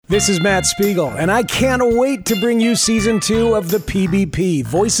This is Matt Spiegel, and I can't wait to bring you Season 2 of the PBP,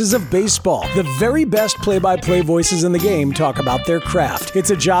 Voices of Baseball. The very best play-by-play voices in the game talk about their craft. It's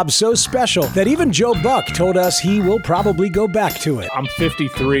a job so special that even Joe Buck told us he will probably go back to it. I'm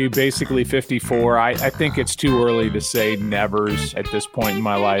 53, basically 54. I think it's too early to say nevers at this point in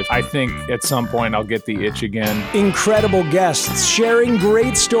my life. I think at some point I'll get the itch again. Incredible guests sharing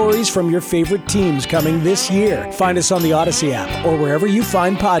great stories from your favorite teams coming this year. Find us on the Odyssey app or wherever you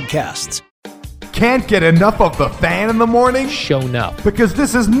find podcasts. Can't get enough of the Fan in the morning? Shown up. Because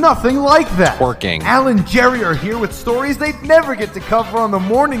this is nothing like that. Working. Al and Jerry are here with stories they'd never get to cover on the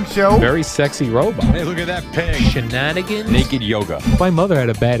morning show. Very sexy robot. Hey, look at that pig. Shenanigans. Naked yoga. My mother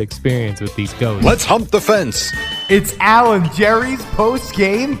had a bad experience with these ghosts. Let's hump the fence. It's Al and Jerry's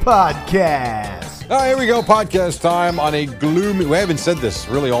post-game podcast. Oh, here we go. Podcast time on a gloomy, we haven't said this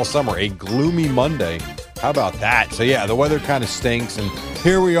really all summer, a gloomy Monday. How about that? So, yeah, the weather kind of stinks, and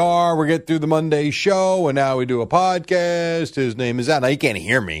here we are. We get through the Monday show, and now we do a podcast. His name is Al. Now, he can't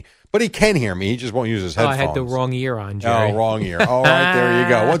hear me, but he can hear me. He just won't use his headphones. I had the wrong ear on, Jerry. Oh, wrong ear. All right, there you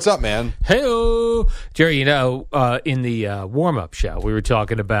go. What's up, man? Hey-o. Jerry, you know, in the warm-up show, we were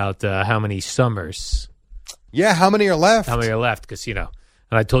talking about how many summers. Yeah, how many are left? How many are left? Because, you know,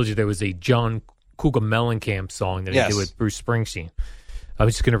 and I told you there was a John Cougar Mellencamp song that he did with Bruce Springsteen. I'm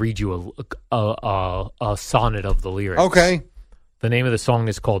just going to read you a sonnet of the lyrics. Okay. The name of the song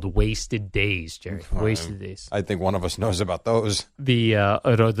is called "Wasted Days," Jerry. Wasted Days. I think one of us knows about those. The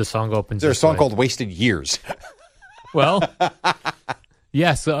song opens. Is there a song called "Wasted Years"? Well,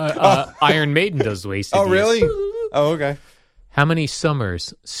 yes. Iron Maiden does "Wasted." Oh, really? Years. Oh, okay. How many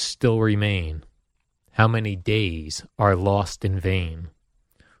summers still remain? How many days are lost in vain?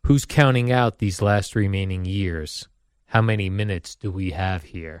 Who's counting out these last remaining years? How many minutes do we have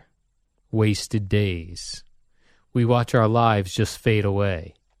here? Wasted days. We watch our lives just fade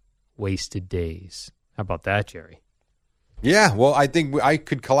away. Wasted days. How about that, Jerry? Yeah, well, I think I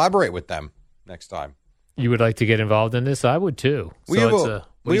could collaborate with them next time. You would like to get involved in this? I would too. We have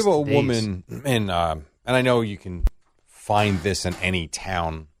a woman in, and I know you can find this in any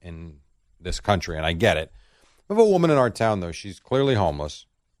town in this country, and I get it. We have a woman in our town, though. She's clearly homeless,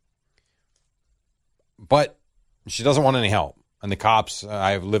 but she doesn't want any help. And the cops,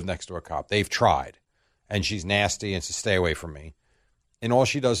 I've lived next to a cop. They've tried. And she's nasty and says, stay away from me. And all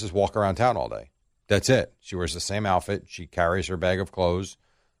she does is walk around town all day. That's it. She wears the same outfit. She carries her bag of clothes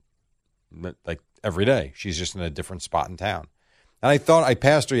like every day. She's just in a different spot in town. And I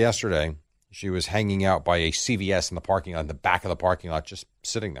passed her yesterday. She was hanging out by a CVS in the parking lot, in the back of the parking lot, just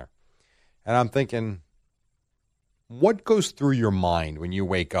sitting there. And I'm thinking, what goes through your mind when you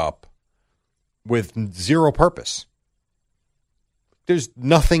wake up with zero purpose? There's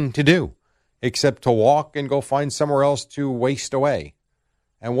nothing to do except to walk and go find somewhere else to waste away.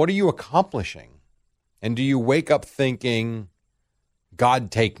 And what are you accomplishing? And do you wake up thinking,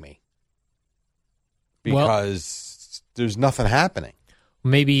 God, take me? Because there's nothing happening.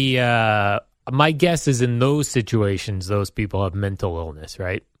 Maybe my guess is in those situations, those people have mental illness,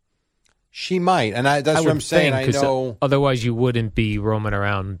 right? She might. And that's what I'm saying. I know. Otherwise, you wouldn't be roaming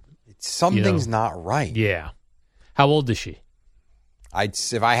around. Something's not right. Yeah. How old is she?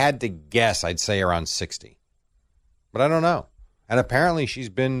 If I had to guess, I'd say around 60. But I don't know. And apparently she's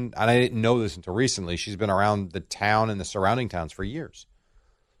been, and I didn't know this until recently, she's been around the town and the surrounding towns for years.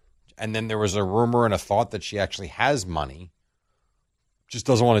 And then there was a rumor and a thought that she actually has money, just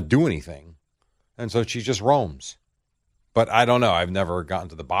doesn't want to do anything. And so she just roams. But I don't know. I've never gotten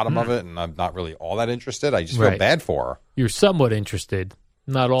to the bottom of it, and I'm not really all that interested. I just feel bad for her. You're somewhat interested.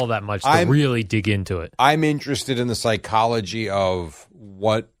 Not all that much to really dig into it. I'm interested in the psychology of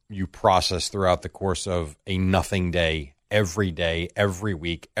what you process throughout the course of a nothing day, every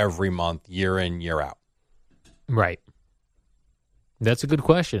week, every month, year in, year out. Right. That's a good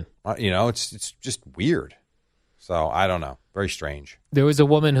question. It's just weird. So I don't know. Very strange. There was a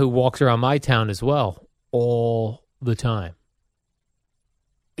woman who walks around my town as well all the time.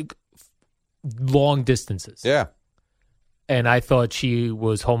 Long distances. Yeah. And I thought she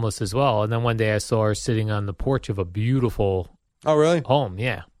was homeless as well. And then one day I saw her sitting on the porch of a beautiful home.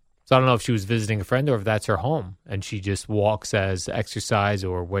 Yeah. So I don't know if she was visiting a friend or if that's her home. And she just walks as exercise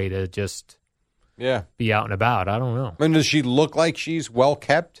or a way to just be out and about. I don't know. And does she look like she's well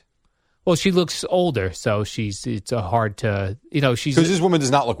kept? Well, she looks older, so it's hard to, she's... Because this woman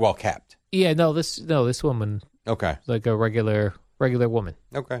does not look well kept. Yeah, this woman... Okay. Like a regular woman.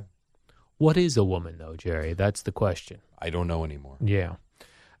 Okay. What is a woman, though, Jerry? That's the question. I don't know anymore. Yeah.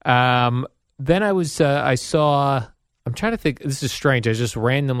 Then I saw, I'm trying to think, this is strange. I just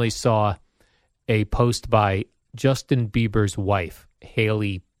randomly saw a post by Justin Bieber's wife,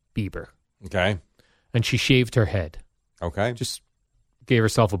 Hailey Bieber. Okay. And she shaved her head. Okay. Just gave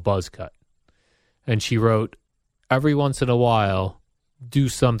herself a buzz cut. And she wrote, every once in a while, do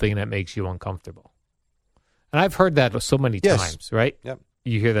something that makes you uncomfortable. And I've heard that so many times, right? Yep.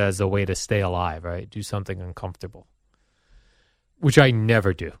 You hear that as a way to stay alive, right? Do something uncomfortable, which I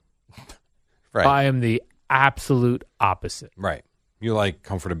never do. Right. I am the absolute opposite. Right. You like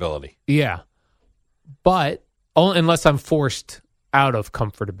comfortability. Yeah. But unless I'm forced out of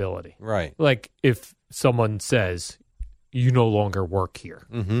comfortability. Right. Like if someone says, you no longer work here,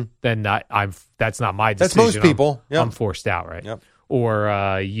 then that's not my decision. That's most people. I'm forced out, right? Yep. Or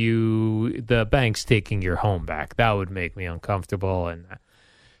the bank's taking your home back. That would make me uncomfortable. And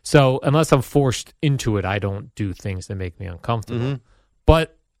so unless I'm forced into it, I don't do things that make me uncomfortable.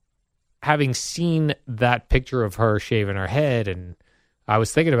 But having seen that picture of her shaving her head, and I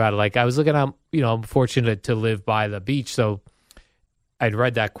was thinking about it, like I was looking at, I'm fortunate to live by the beach. So I'd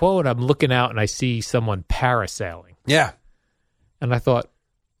read that quote. I'm looking out and I see someone parasailing. Yeah. And I thought,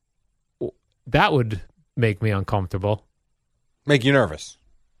 that would make me uncomfortable. Make you nervous.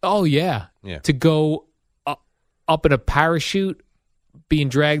 Oh, yeah. Yeah. To go up in a parachute, being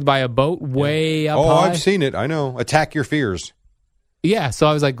dragged by a boat way up high. I've seen it. I know. Attack your fears. Yeah. So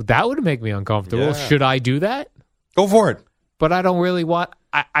I was like, that would make me uncomfortable. Yeah. Should I do that? Go for it. But I don't really want.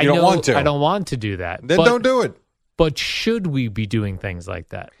 I don't want to. I don't want to do that. Then don't do it. But should we be doing things like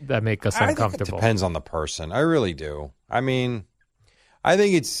that make us uncomfortable? I think it depends on the person. I really do. I mean, I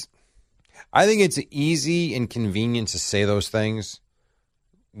think it's easy and convenient to say those things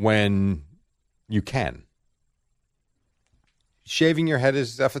when you can. Shaving your head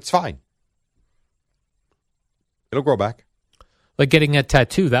it's fine. It'll grow back. Like getting a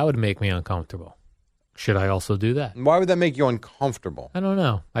tattoo, that would make me uncomfortable. Should I also do that? Why would that make you uncomfortable? I don't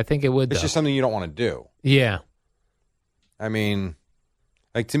know. I think it would. It's just something you don't want to do. Yeah. I mean,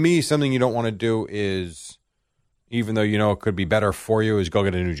 like to me, something you don't want to do is, even though you know it could be better for you, is go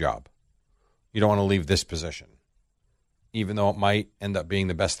get a new job. You don't want to leave this position, even though it might end up being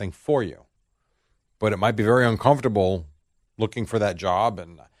the best thing for you. But it might be very uncomfortable looking for that job,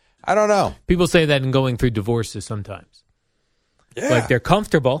 and I don't know. People say that in going through divorces sometimes. Yeah. Like they're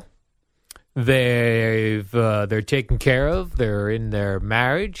comfortable. They're taken care of. They're in their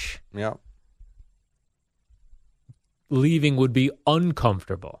marriage. Yeah. Leaving would be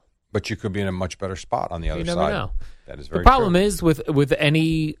uncomfortable. But you could be in a much better spot on the other side. You never know. That is very The problem true. is with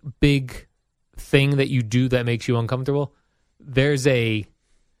any big thing that you do that makes you uncomfortable, there's a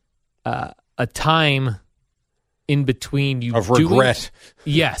time in between you of doing, regret.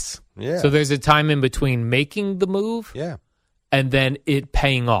 Yes. Yeah. So there's a time in between making the move Yeah. and then it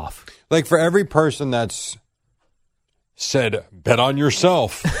paying off. Like for every person that's said, bet on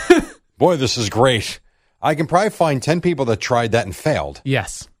yourself. Boy, this is great. I can probably find 10 people that tried that and failed.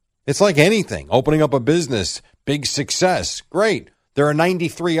 Yes. It's like anything. Opening up a business, big success. Great. There are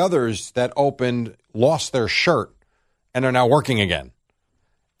 93 others that opened, lost their shirt, and are now working again.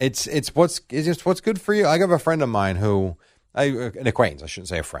 It's what's good for you. I have a friend of mine an acquaintance, I shouldn't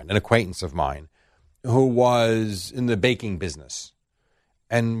say a friend, an acquaintance of mine who was in the baking business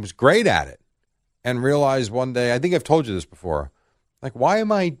and was great at it and realized one day, I think I've told you this before, like, why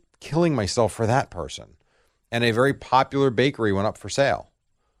am I killing myself for that person? And a very popular bakery went up for sale.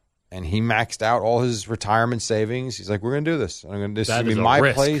 And he maxed out all his retirement savings. He's like, we're going to do this. This is going to be my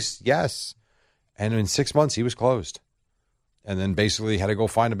risk. place. Yes. And in 6 months, he was closed. And then basically had to go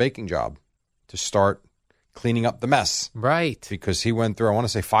find a baking job to start cleaning up the mess. Right. Because he went through, I want to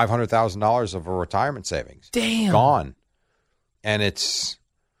say, $500,000 of a retirement savings. Damn. Gone. And it's,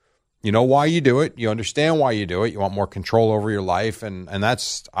 you know why you do it. You understand why you do it. You want more control over your life. And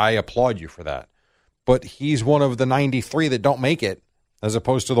that's, I applaud you for that. But he's one of the 93 that don't make it, as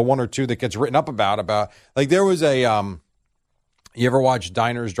opposed to the one or two that gets written up about. Like there was a, you ever watch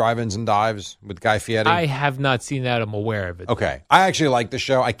Diners, Drive-Ins, and Dives with Guy Fieri? I have not seen that. I'm aware of it. Okay. I actually like the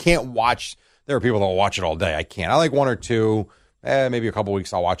show. I can't watch, there are people that will watch it all day. I can't. I like one or two, maybe a couple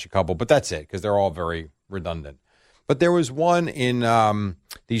weeks I'll watch a couple, but that's it because they're all very redundant. But there was one in,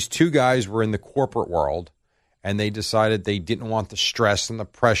 these two guys were in the corporate world. And they decided they didn't want the stress and the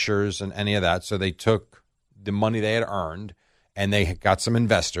pressures and any of that. So they took the money they had earned and they got some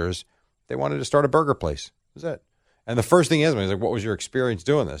investors. They wanted to start a burger place. That was it. And the first thing he asked me was like, what was your experience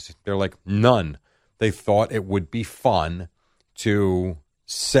doing this? They're like, none. They thought it would be fun to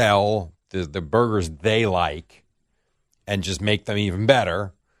sell the burgers they like and just make them even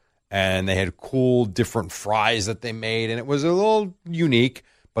better. And they had cool different fries that they made. And it was a little unique.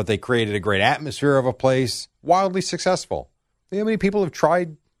 But they created a great atmosphere of a place, wildly successful. You know how many people have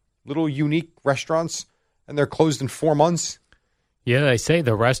tried little unique restaurants and they're closed in 4 months? Yeah, they say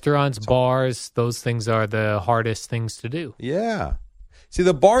the restaurants, bars, those things are the hardest things to do. Yeah. See,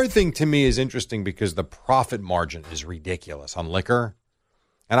 the bar thing to me is interesting because the profit margin is ridiculous on liquor.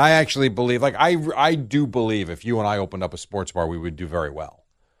 And I actually believe, like, I do believe if you and I opened up a sports bar, we would do very well.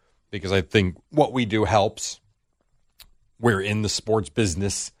 Because I think what we do helps. We're in the sports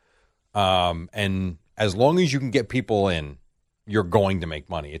business. And as long as you can get people in, you're going to make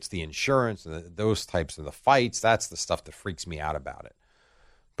money. It's the insurance, those types of the fights. That's the stuff that freaks me out about it.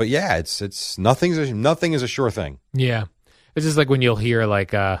 But yeah, it's nothing is a sure thing. Yeah. It's just like when you'll hear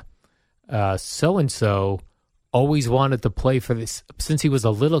like so-and-so always wanted to play for this, since he was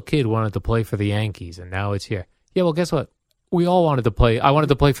a little kid, wanted to play for the Yankees, and now it's here. Yeah, well, guess what? We all wanted to play. I wanted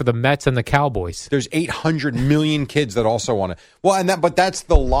to play for the Mets and the Cowboys. There's 800 million kids that also want to. Well, but that's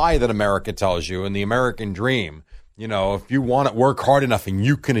the lie that America tells you and the American dream. You know, if you want to work hard enough and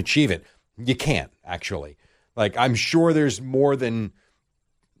you can achieve it, you can't, actually. Like, I'm sure there's more than,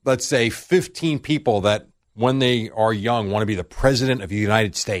 let's say, 15 people that, when they are young, want to be the president of the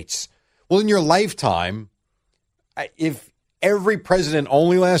United States. Well, in your lifetime, if every president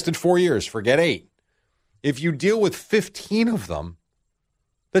only lasted 4 years, forget 8. If you deal with 15 of them,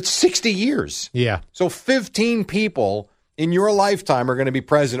 that's 60 years. Yeah. So 15 people in your lifetime are going to be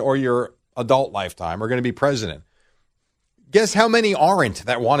president, or your adult lifetime are going to be president. Guess how many aren't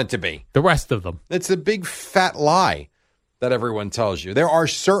that want it to be? The rest of them. It's a big fat lie that everyone tells you. There are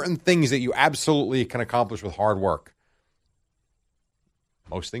certain things that you absolutely can accomplish with hard work.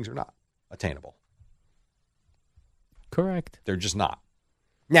 Most things are not attainable. Correct. They're just not.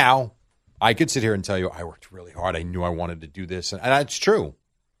 Now, I could sit here and tell you I worked really hard. I knew I wanted to do this. And that's true.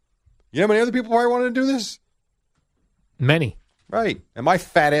 You know how many other people probably wanted to do this? Many. Right. And my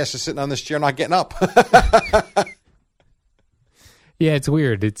fat ass is sitting on this chair not getting up. Yeah, it's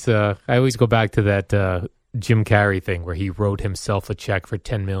weird. It's I always go back to that Jim Carrey thing where he wrote himself a check for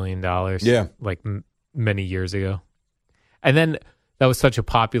 $10 million. Yeah. Like many years ago. And then that was such a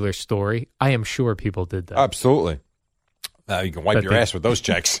popular story. I am sure people did that. Absolutely. You can wipe But your ass with those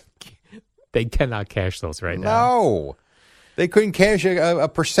checks. They cannot cash those right now. No. They couldn't cash a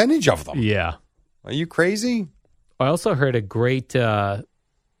percentage of them. Yeah. Are you crazy? I also heard a great, I'm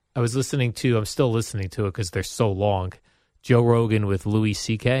still listening to it because they're so long, Joe Rogan with Louis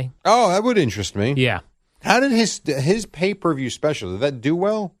C.K. Oh, that would interest me. Yeah. How did his pay-per-view special, did that do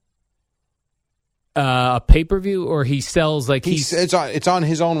well? A pay-per-view, or he sells like it's on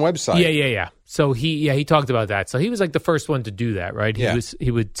his own website. Yeah. So he talked about that. So he was like the first one to do that, right?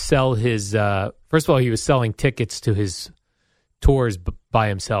 He would sell his first of all, he was selling tickets to his tours by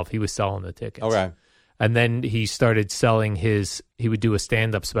himself. He was selling the tickets. Okay. And then he started selling he would do a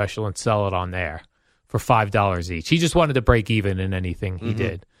stand-up special and sell it on there for $5 each. He just wanted to break even in anything he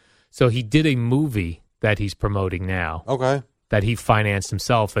did. So he did a movie that he's promoting now. Okay. That he financed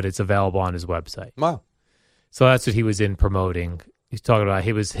himself, and it's available on his website. Wow. So that's what he was in promoting. He's talking about,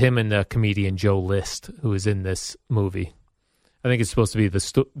 he was him and the comedian Joe List, who was in this movie. I think it's supposed to be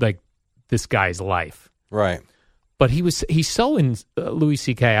this guy's life. Right. But he's so Louis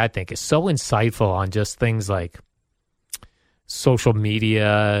C.K., I think, is so insightful on just things like social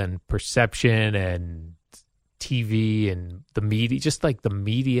media and perception and TV and the media, just like the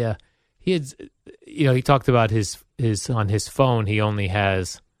media. He had, he talked about his on his phone, he only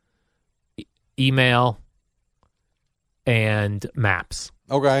has email and maps.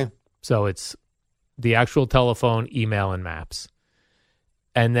 Okay. So it's the actual telephone, email, and maps.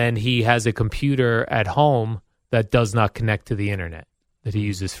 And then he has a computer at home that does not connect to the internet that he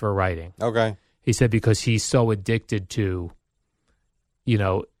uses for writing. Okay. He said because he's so addicted to,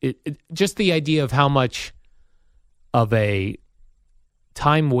 just the idea of how much of a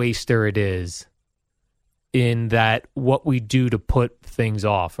time waster it is in that what we do to put things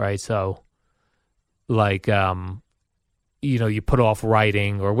off, right? So like, you put off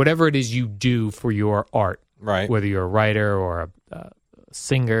writing or whatever it is you do for your art, right? Whether you're a writer or a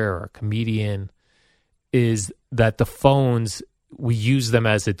singer or a comedian, is that the phones, we use them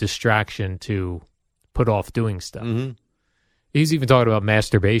as a distraction to put off doing stuff. Mm-hmm. He's even talking about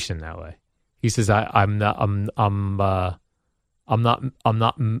masturbation that way. He says, I'm not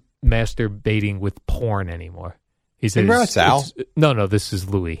masturbating with porn anymore. He says, congrats, Al. No, this is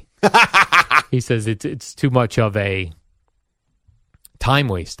Louis. He says it's too much of a time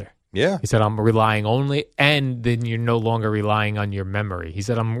waster. Yeah. He said, I'm relying only, and then you're no longer relying on your memory. He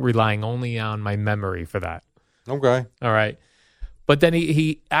said, I'm relying only on my memory for that. Okay. All right. But then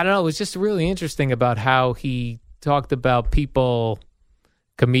he I don't know, it was just really interesting about how he talked about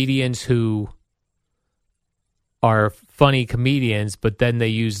comedians who are funny comedians, but then they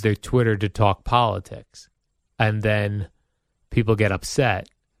use their Twitter to talk politics. And then people get upset.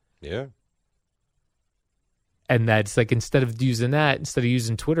 Yeah. And that's like, instead of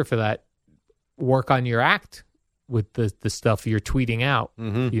using Twitter for that, work on your act with the stuff you're tweeting out.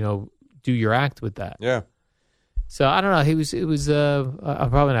 Mm-hmm. Do your act with that. Yeah. So I don't know. I'm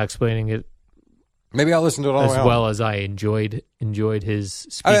probably not explaining it Maybe I'll listen to it all as the way well home. as I enjoyed his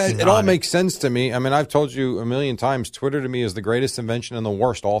speaking. It all makes sense to me. I mean, I've told you a million times, Twitter to me is the greatest invention and the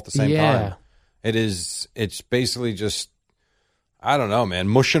worst all at the same time. It's basically just, I don't know, man,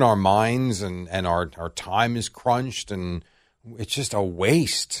 mushing our minds and our time is crunched and it's just a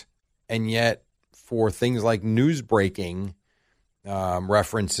waste. And yet for things like news breaking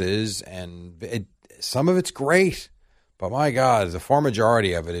references and some of it's great. But my God, the far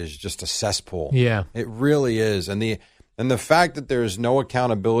majority of it is just a cesspool. Yeah. It really is. And the fact that there's no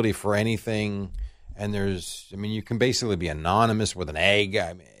accountability for anything and you can basically be anonymous with an egg.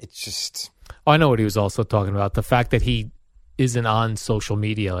 I mean, it's just. I know what he was also talking about. The fact that he isn't on social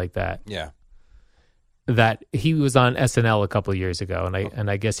media like that. Yeah. That he was on SNL a couple of years ago, and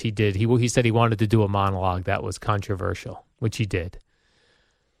I guess he did. He said he wanted to do a monologue that was controversial, which he did.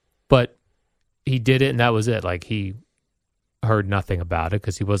 But he did it, and that was it. Like, he heard nothing about it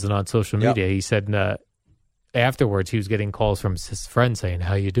because he wasn't on social media. He said afterwards he was getting calls from his friends saying,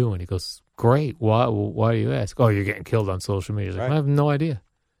 "How you doing?" He goes, "Great. Why do you ask?" "Oh, you're getting killed on social media." He's like, Right. I have no idea.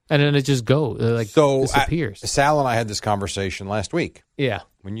 And then it just disappears. Sal and I had this conversation last week. Yeah.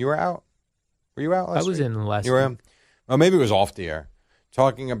 When you were out. Were you out last week? I was in last You were week. in? Well, maybe it was off the air.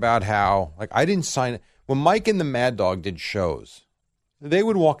 Talking about how, like, I didn't sign it. When Mike and the Mad Dog did shows, they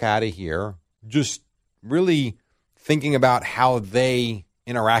would walk out of here just really thinking about how they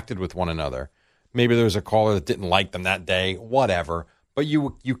interacted with one another. Maybe there was a caller that didn't like them that day, whatever. But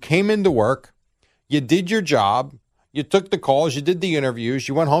you came into work, you did your job, you took the calls, you did the interviews,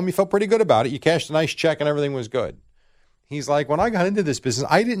 you went home, you felt pretty good about it, you cashed a nice check and everything was good. He's like, when I got into this business,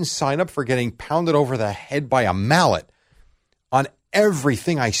 I didn't sign up for getting pounded over the head by a mallet on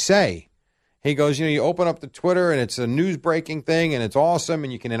everything I say. He goes, you open up the Twitter and it's a news breaking thing and it's awesome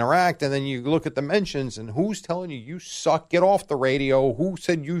and you can interact. And then you look at the mentions and who's telling you suck, get off the radio. Who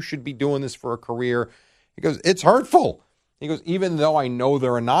said you should be doing this for a career? He goes, it's hurtful. He goes, even though I know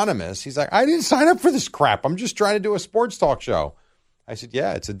they're anonymous, he's like, I didn't sign up for this crap. I'm just trying to do a sports talk show. I said,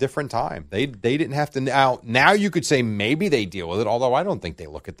 yeah, it's a different time. They didn't have to. Now you could say maybe they deal with it, although I don't think they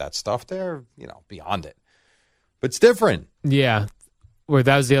look at that stuff. They're, beyond it. But it's different. Yeah. Where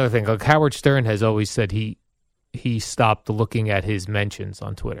that was the other thing. Like, Howard Stern has always said he stopped looking at his mentions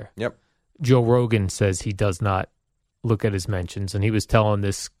on Twitter. Yep. Joe Rogan says he does not look at his mentions. And he was telling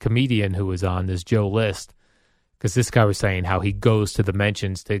this comedian who was on, this Joe List, because this guy was saying how he goes to the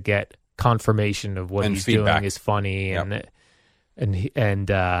mentions to get confirmation of what And he's feedback. doing is funny. Yep. And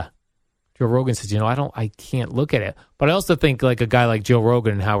Joe Rogan says, I can't look at it. But I also think like a guy like Joe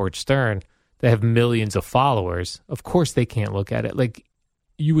Rogan and Howard Stern, they have millions of followers. Of course they can't look at it. Like,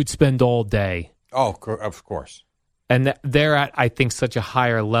 you would spend all day. Oh, of course. And they're at, I think, such a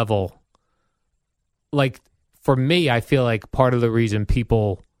higher level. Like, for me, I feel like part of the reason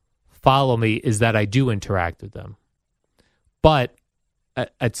people follow me is that I do interact with them. But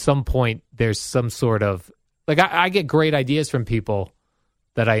at some point, there's some sort of, like, I get great ideas from people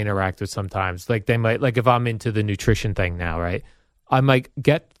that I interact with sometimes. Like, they might, like, if I'm into the nutrition thing now, right? I might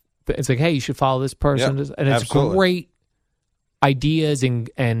get, it's like, hey, you should follow this person. Yep, and it's absolutely. great ideas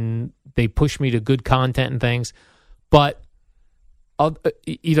and they push me to good content and things. But,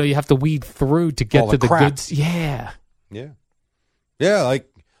 you have to weed through to get All to the the crap. good. Yeah. Yeah. Yeah,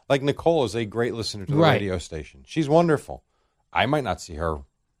 like Nicole is a great listener to the Right. radio station. She's wonderful. I might not see her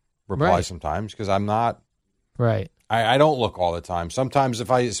reply Right. sometimes because I'm not. Right. I don't look all the time. Sometimes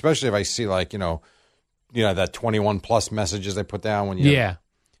especially if I see like, that 21 plus messages they put down when you. Yeah.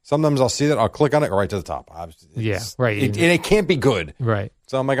 Sometimes I'll see that. I'll click on it, go right to the top. Yeah, right. And it can't be good. Right.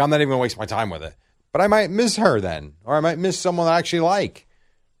 So I'm like, I'm not even going to waste my time with it. But I might miss her then, or I might miss someone that I actually like.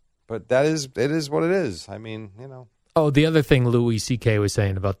 But it is what it is. I mean, Oh, the other thing Louis C.K. was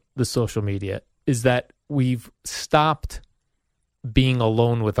saying about the social media is that we've stopped being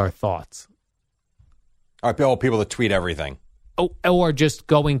alone with our thoughts. All right, people that tweet everything. Oh, or just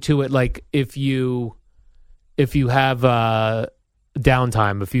going to it like if you have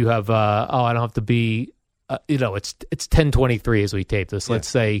downtime, if you have I don't have to be it's 10:23 as we tape this. Yeah. Let's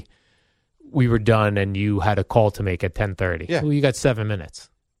say we were done and you had a call to make at 10:30. Yeah. Well, you got 7 minutes.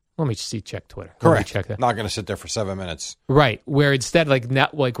 Let me check Twitter. Let me Correct. check that. Not going to sit there for 7 minutes. Right. Where instead,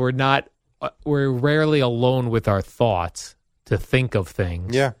 we're rarely alone with our thoughts to think of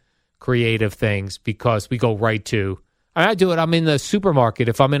things, Yeah. creative things, because we go right to, I do it. I'm in the supermarket.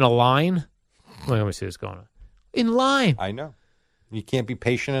 If I'm in a line, let me see what's going on. In line. I know. You can't be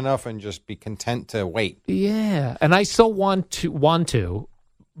patient enough and just be content to wait. Yeah, and I still want to,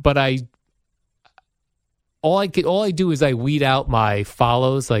 but all I do is I weed out my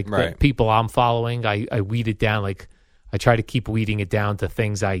follows, like the people I'm following. I weed it down. Like I try to keep weeding it down to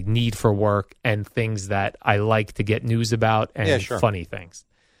things I need for work and things that I like to get news about and funny things.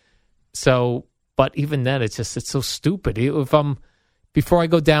 So, but even then, it's so stupid. Before I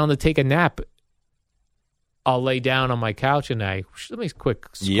go down to take a nap, I'll lay down on my couch and let me quick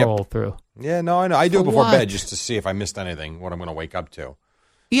scroll through. Yeah, no, I know. I do it before bed just to see if I missed anything, what I'm going to wake up to.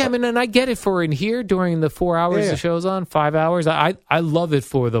 Yeah, I mean, and I get it for in here during the 4 hours the show's on, 5 hours. I love it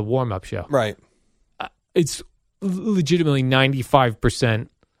for the warm-up show. Right. It's legitimately 95%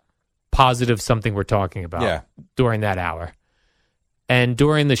 positive something we're talking about during that hour. And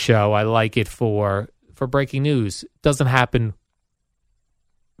during the show, I like it for breaking news. It doesn't happen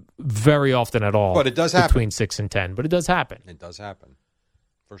very often at all. But it does happen. Between 6 and 10. But it does happen. It does happen.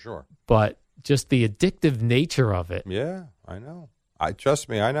 For sure. But just the addictive nature of it. Yeah, I know. Trust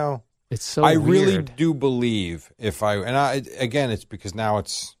me, I know. It's so I weird. really do believe again, it's because now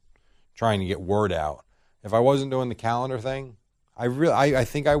it's trying to get word out. If I wasn't doing the calendar thing, I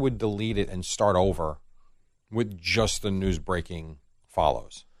think I would delete it and start over with just the news breaking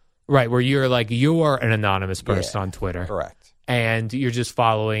follows. Right, where you're an anonymous person on Twitter. Correct. And you're just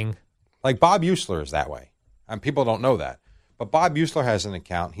following. Like Bob Usler is that way. And people don't know that. But Bob Usler has an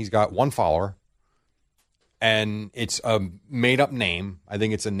account. He's got one follower. And it's a made-up name. I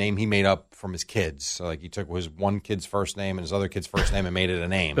think it's a name he made up from his kids. So, he took his one kid's first name and his other kid's first name and made it a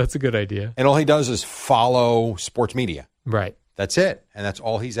name. That's a good idea. And all he does is follow sports media. Right. That's it. And that's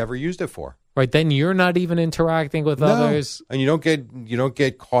all he's ever used it for. Right. Then you're not even interacting with others. And you don't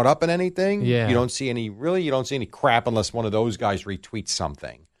get caught up in anything. Yeah. You don't see any crap unless one of those guys retweets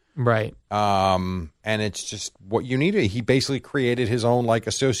something. Right. And it's just what you need. He basically created his own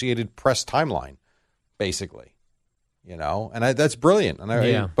Associated Press timeline. Basically, and that's brilliant.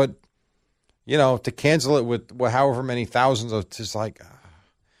 And but to cancel it with however many thousands of, just a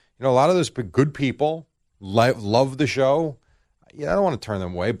lot of those good people love the show. I don't want to turn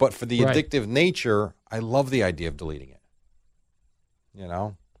them away, but for the addictive nature, I love the idea of deleting it.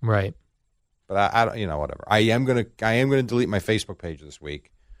 Right. But I don't, whatever. I am gonna delete my Facebook page this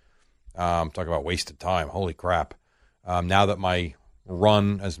week. Talk about wasted time. Holy crap! Now that my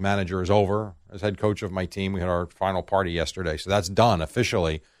run as manager is over, as head coach of my team, we had our final party yesterday, so that's done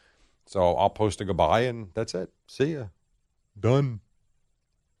officially. So I'll post a goodbye, and that's it. See ya. Done.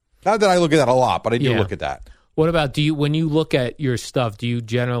 Not that I look at that a lot, but I do look at that. What about, when you look at your stuff, do you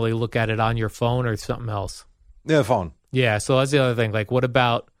generally look at it on your phone or something else? Yeah, phone. Yeah, so that's the other thing. What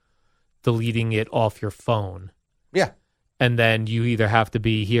about deleting it off your phone? Yeah. And then you either have to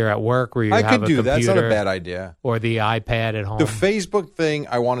be here at work where you have a computer. I could do that. That's not a bad idea. Or the iPad at home. The Facebook thing,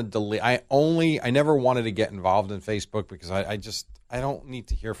 I want to delete. I never wanted to get involved in Facebook because I don't need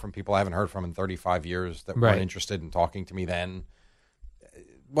to hear from people I haven't heard from in 35 years that weren't interested in talking to me then.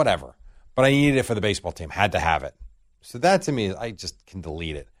 Whatever. But I needed it for the baseball team. Had to have it. So that to me, I just can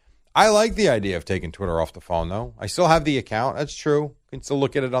delete it. I like the idea of taking Twitter off the phone, though. I still have the account. That's true. You can still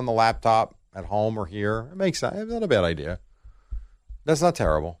look at it on the laptop at home or here. It makes sense. It's not a bad idea. That's not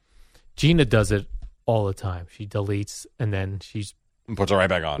terrible. Gina does it all the time. She deletes and then and puts it right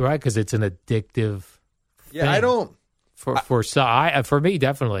back on. Right, because it's an addictive thing. I don't. For me,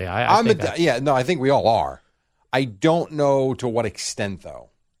 definitely. I think we all are. I don't know to what extent, though.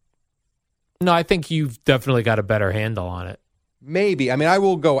 No, I think you've definitely got a better handle on it. Maybe. I mean, I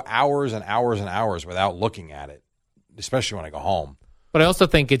will go hours and hours and hours without looking at it, especially when I go home. But I also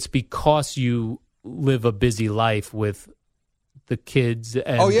think it's because you live a busy life with the kids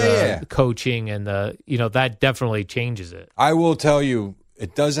and the coaching and that definitely changes it. I will tell you,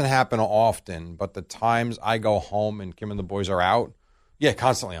 it doesn't happen often, but the times I go home and Kim and the boys are out,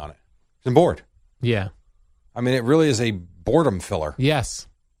 constantly on it. I'm bored. Yeah. I mean, it really is a boredom filler. Yes.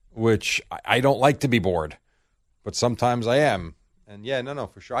 Which I don't like to be bored, but sometimes I am. And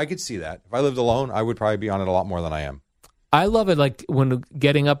for sure. I could see that. If I lived alone, I would probably be on it a lot more than I am. I love it, when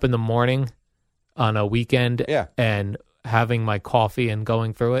getting up in the morning on a weekend and having my coffee and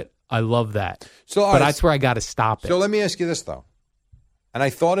going through it. I love that. But that's where I got to stop it. So let me ask you this, though. And I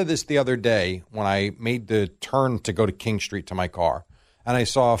thought of this the other day when I made the turn to go to King Street to my car. And I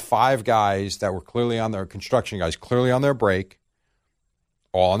saw 5 guys that were clearly on their construction guys, clearly on their break,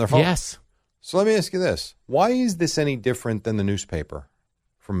 all on their phone. Yes. So let me ask you this. Why is this any different than the newspaper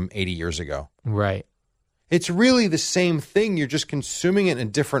from 80 years ago? Right. It's really the same thing. You're just consuming it in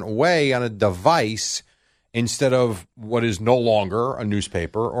a different way on a device instead of what is no longer a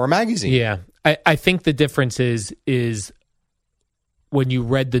newspaper or a magazine. Yeah. I think the difference is when you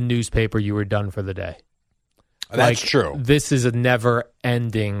read the newspaper, you were done for the day. That's true. This is a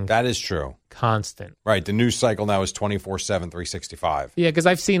never-ending. That is true. Constant. Right. The news cycle now is 24/7, 365. Yeah, because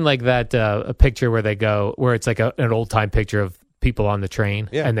I've seen like that a picture where they go where it's like an old-time picture of people on the train,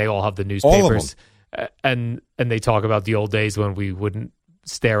 and they all have the newspapers, all of and they talk about the old days when we wouldn't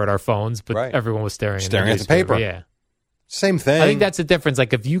stare at our phones, but everyone was staring at the paper. Yeah. Same thing. I think that's the difference.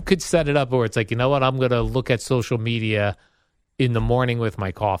 Like if you could set it up where it's like, you know what, I'm going to look at social media in the morning with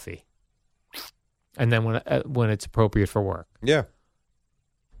my coffee, and then when it's appropriate for work. Yeah,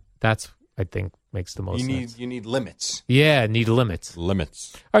 that's I think makes the most sense. You need limits. Yeah, need limits.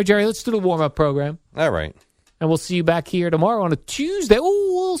 Limits. All right, Jerry, let's do the warm up program. All right. And we'll see you back here tomorrow on a Tuesday. Oh,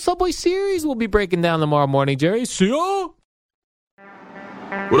 a little Subway Series we'll be breaking down tomorrow morning, Jerry. See ya.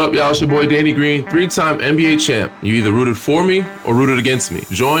 What up, y'all? It's your boy Danny Green, 3-time NBA champ. You either rooted for me or rooted against me.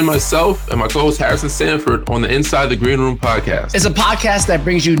 Join myself and my co-host Harrison Sanford on the Inside the Green Room podcast. It's a podcast that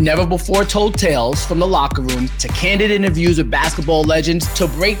brings you never-before-told tales from the locker room to candid interviews with basketball legends to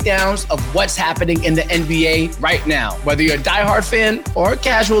breakdowns of what's happening in the NBA right now. Whether you're a diehard fan or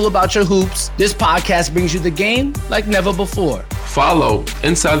casual about your hoops, this podcast brings you the game like never before. Follow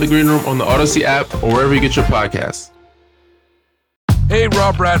Inside the Green Room on the Odyssey app or wherever you get your podcasts. Hey,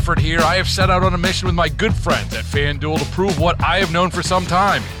 Rob Bradford here. I have set out on a mission with my good friends at FanDuel to prove what I have known for some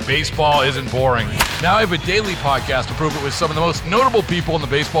time. Baseball isn't boring. Now I have a daily podcast to prove it with some of the most notable people in the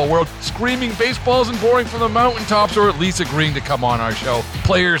baseball world, screaming baseball isn't boring from the mountaintops, or at least agreeing to come on our show.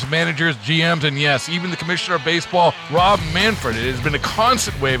 Players, managers, GMs, and yes, even the commissioner of baseball, Rob Manfred. It has been a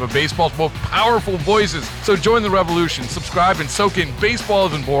constant wave of baseball's most powerful voices. So join the revolution. Subscribe and soak in Baseball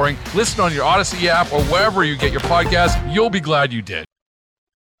Isn't Boring. Listen on your Odyssey app or wherever you get your podcast. You'll be glad you did.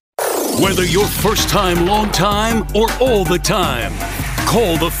 Whether you're first time, long time, or all the time,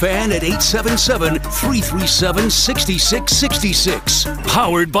 call the Fan at 877-337-6666.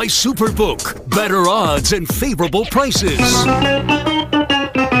 Powered by Superbook. Better odds and favorable prices.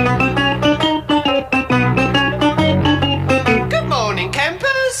 Good morning,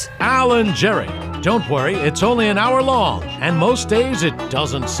 campers. Alan Jerry. Don't worry, it's only an hour long, and most days it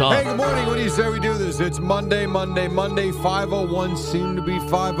doesn't suck. Hey, good morning. What do you say we do this? It's Monday, 5:01, soon to be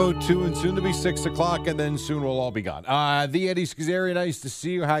 5:02, and soon to be 6 o'clock, and then soon we'll all be gone. The Eddie Scazzeri, nice to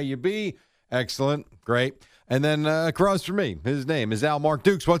see you. How you be? Excellent. Great. And then across from me, his name is Al Mark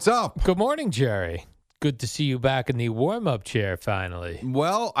Dukes. What's up? Good morning, Jerry. Good to see you back in the warm-up chair finally.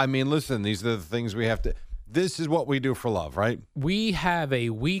 Well, I mean, listen, these are the things we have to... This is what we do for love, right? We have a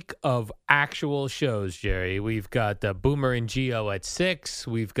week of actual shows, Jerry. We've got Boomer and Gio at 6.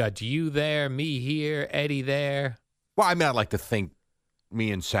 We've got you there, me here, Eddie there. Well, I mean, I'd like to think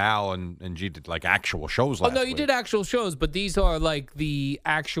me and Sal and G did like actual shows last week. Oh, no, you did actual shows, but these are like the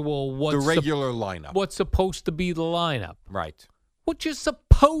actual... the regular lineup. What's supposed to be the lineup. Right. What you're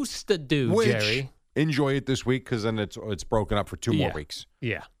supposed to do, Jerry. Enjoy it this week because then it's broken up for 2 more weeks.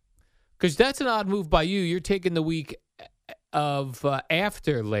 Yeah. Because that's an odd move by you. You're taking the week of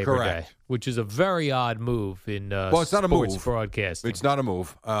after Labor Day, which is a very odd move in well, it's not sports a move. Broadcasting. It's not a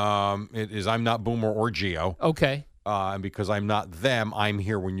move. It is. I'm not Boomer or Gio. Okay. And because I'm not them, I'm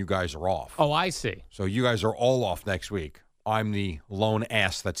here when you guys are off. Oh, I see. So you guys are all off next week. I'm the lone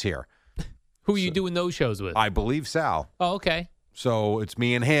ass that's here. Who are you doing those shows with? I believe Sal. Oh, okay. So it's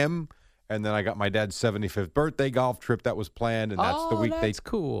me and him. And then I got my dad's 75th birthday golf trip that was planned, and that's the week that's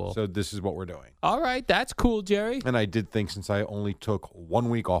cool. So this is what we're doing. All right, that's cool, Jerry. And I did think since I only took 1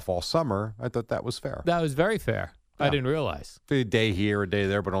 week off all summer, I thought that was fair. That was very fair. Yeah. I didn't realize. A day here, a day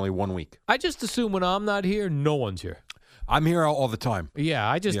there, but only 1 week. I just assume when I'm not here, no one's here. I'm here all the time. Yeah,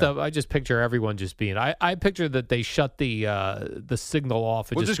 I just picture everyone just being. I picture that they shut the signal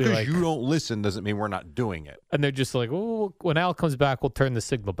off. And well, just because like, you don't listen doesn't mean we're not doing it. And they're just like, oh, when Al comes back, we'll turn the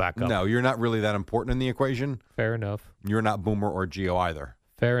signal back up. No, you're not really that important in the equation. Fair enough. You're not Boomer or Gio either.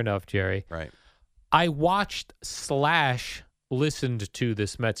 Fair enough, Jerry. Right. I watched / listened to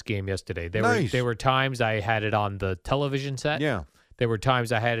this Mets game yesterday. There were times I had it on the television set. Yeah. There were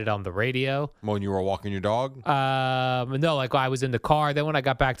times I had it on the radio. When you were walking your dog? No, like I was in the car. Then when I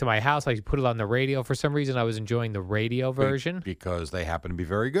got back to my house, I put it on the radio. For some reason, I was enjoying the radio version. Because they happen to be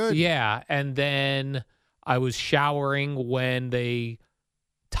very good. Yeah, and then I was showering when they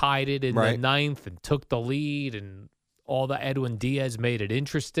tied it in the ninth and took the lead, and all the Edwin Diaz made it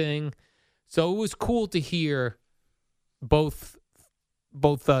interesting. So it was cool to hear both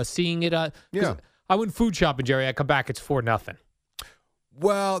seeing it. Yeah. I went food shopping, Jerry. I come back, it's 4-0.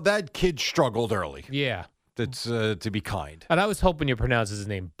 Well, that kid struggled early. Yeah. That's to be kind. And I was hoping you pronounce his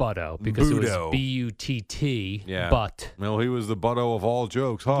name Butto because it Butto. was B-U-T-T. Yeah. But. Well, he was the Butto of all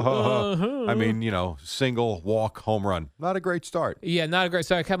jokes. Ha, ha, ha. Uh-huh. I mean, single, walk, home run. Not a great start. Yeah, not a great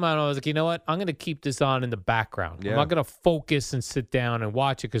start. I came out and I was like, you know what? I'm going to keep this on in the background. Yeah. I'm not going to focus and sit down and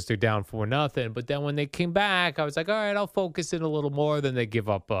watch it because they're down 4-0. But then when they came back, I was like, all right, I'll focus in a little more. Then they give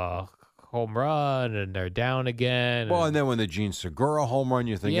up a home run and they're down again. Well, and then when the Gene Segura home run,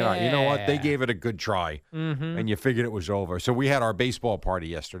 you're thinking, you know what? They gave it a good try, and you figured it was over. So we had our baseball party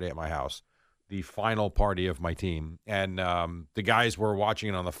yesterday at my house, the final party of my team, and the guys were watching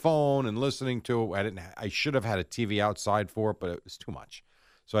it on the phone and listening to it. I should have had a TV outside for it, but it was too much,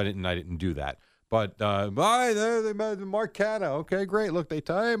 so I didn't do that. But they met Mark Canha. Okay, great. Look,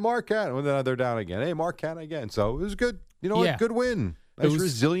 hey, Mark Canha. And then they're down again. Hey, Mark Canha again. So it was good. You know what? Good win. Nice,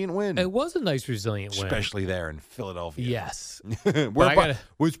 resilient win. It was a nice, resilient win. Especially there in Philadelphia. Yes.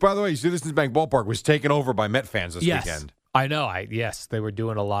 Which, by the way, Citizens Bank Ballpark was taken over by Met fans this weekend. I know. Yes, they were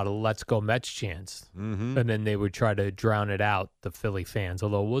doing a lot of "Let's Go Mets" chants, and then they would try to drown it out, the Philly fans.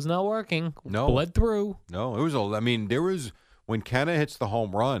 Although it was not working. No, bled through. No, it was. There was when Canha hits the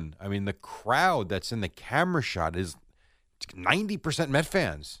home run. I mean, the crowd that's in the camera shot is 90% Met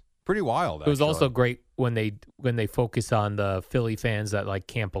fans. Pretty wild. It was also great when they focus on the Philly fans that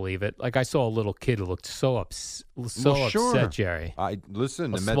can't believe it. Like I saw a little kid who looked so upset, Jerry.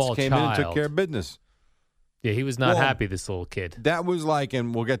 The Mets came in and took care of business. Yeah, he was not happy, this little kid. That was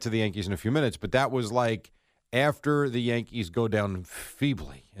and we'll get to the Yankees in a few minutes, but that was after the Yankees go down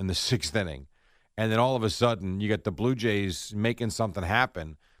feebly in the 6th inning, and then all of a sudden you get the Blue Jays making something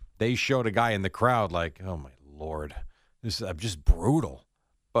happen. They showed a guy in the crowd oh my Lord, this is just brutal.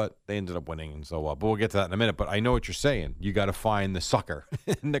 But they ended up winning, and so but we'll get to that in a minute. But I know what you're saying. You got to find the sucker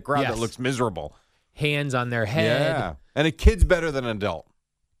in the crowd that looks miserable. Hands on their head. Yeah. And a kid's better than an adult.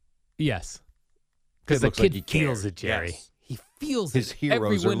 Yes. Because the kid feels it, Jerry. Yes. He feels his it.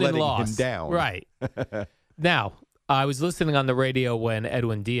 heroes Every win are letting and loss. him down. Right. Now, I was listening on the radio when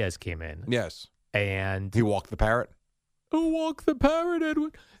Edwin Diaz came in. Yes. And he walked the parrot. Walk the parrot,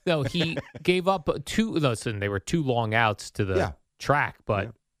 Edwin. No, he gave up they were 2 long outs to the track,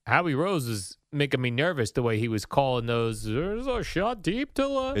 but Howie Rose is making me nervous the way he was calling those. There's a shot deep to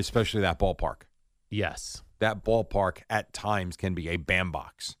left. Especially that ballpark. Yes. That ballpark at times can be a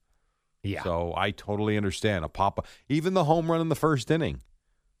bandbox. Yeah. So I totally understand. Even the home run in the 1st inning.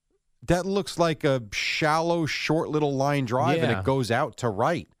 That looks like a shallow, short little line drive, and it goes out to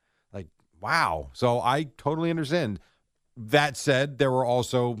right. Wow. So I totally understand. That said, there were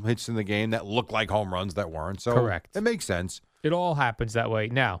also hits in the game that looked like home runs that weren't. So correct. It makes sense. It all happens that way.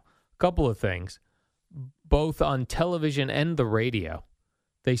 Now, a couple of things. Both on television and the radio,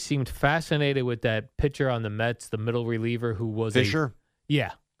 they seemed fascinated with that pitcher on the Mets, the middle reliever who was Fisher?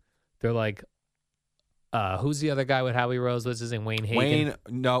 Yeah. They're like, who's the other guy with Howie Rose? What's his name? Wayne Hagen?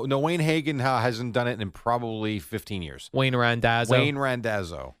 Wayne Hagen hasn't done it in probably 15 years. Wayne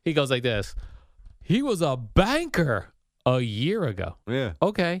Randazzo. He goes like this. He was a banker a year ago. Yeah.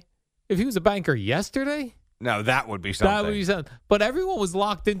 Okay. If he was a banker yesterday? No, that would be something. That would be something. But everyone was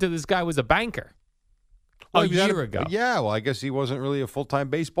locked into this guy was a banker a year ago. Yeah, well, I guess he wasn't really a full-time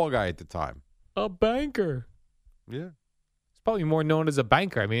baseball guy at the time. A banker. Yeah. He's probably more known as a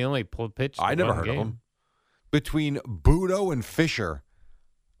banker. I mean, he only pitched I never heard of him. Between Butto and Fisher,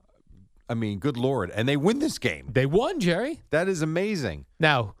 I mean, good Lord. And they win this game. They won, Jerry. That is amazing.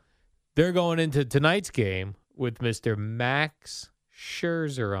 Now, they're going into tonight's game with Mr. Max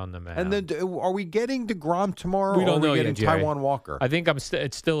Scherzer on the mound. And then, are we getting DeGrom tomorrow? We don't know or are we getting yet, Jerry. Taijuan Walker? I think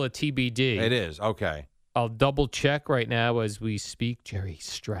it's still a TBD. It is. Okay. I'll double check right now as we speak. Jerry,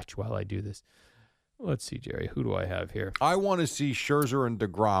 stretch while I do this. Let's see, Jerry. Who do I have here? I want to see Scherzer and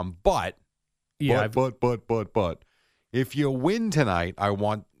DeGrom, but if you win tonight, I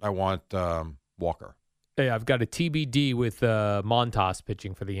want Walker. Hey, I've got a TBD with Montas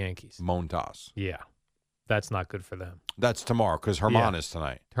pitching for the Yankees. Montas. Yeah. That's not good for them. That's tomorrow because Herman is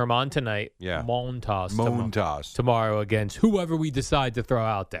tonight. Herman tonight. Yeah. Montas tomorrow against whoever we decide to throw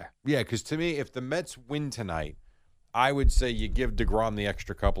out there. Yeah, because to me, if the Mets win tonight, I would say you give DeGrom the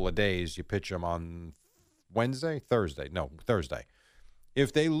extra couple of days. You pitch him on Thursday.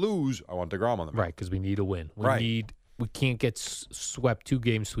 If they lose, I want DeGrom on the mound. Right, because we need a win. We can't get swept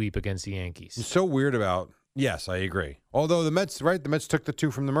 2-game sweep against the Yankees. It's so weird about. Yes, I agree. Although the Mets took the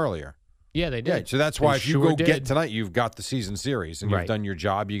 2 from them earlier. Yeah, they did. Yeah, so that's why if you go get tonight, you've got the season series and you've done your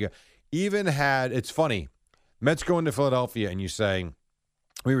job. It's funny, Mets go into Philadelphia and you say,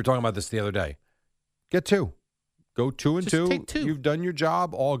 we were talking about this the other day, get 2. Go 2-2. Take 2. You've done your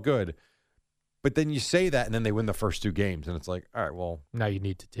job, all good. But then you say that, and then they win the first 2 games, and it's like, all right, well, Now you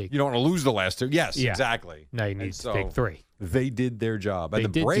need to take. you don't want to lose the last 2. Yes, Yeah. exactly. Now you need And to so take 3. They did their job. They And the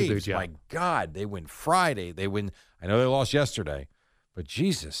did do their Braves, job. my God, they win Friday. They win. I know they lost yesterday, but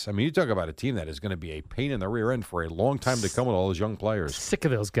Jesus, I mean, you talk about a team that is going to be a pain in the rear end for a long time to come with all those young players. Sick of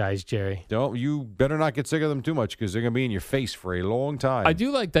those guys, Jerry. You better not get sick of them too much because they're going to be in your face for a long time. I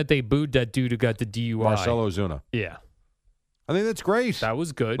do like that they booed that dude who got the DUI. Marcelo Ozuna. Yeah, I think that's great. that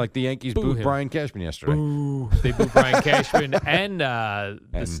was good. Like the Yankees Boo booed him. Brian Cashman yesterday. Boo. They booed Brian Cashman and the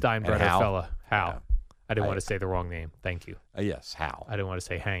And Steinbrenner Hal. fella. Hal. Yeah. I didn't want to say the wrong name. Thank you. Yes, Hal. I didn't want to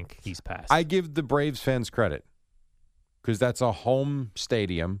say Hank. He's passed. I give the Braves fans credit because that's a home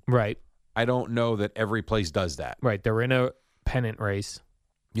stadium. Right. I don't know that every place does that. Right. They're in a pennant race.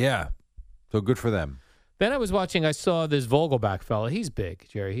 Yeah. So good for them. Then I saw this Vogelback fella. He's big,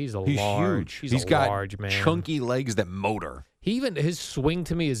 Jerry. He's He's large. huge. He's a got large man. chunky legs that motor. His swing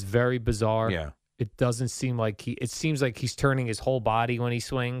to me is very bizarre. Yeah. It doesn't seem like it seems like he's turning his whole body when he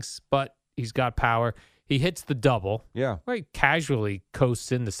swings, but he's got power. He hits the double. Yeah. Very casually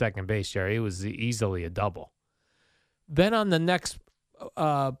coasts into second base, Jerry. It was easily a double. Then on the next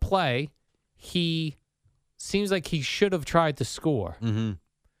play, he seems like he should have tried to score. Mm-hmm.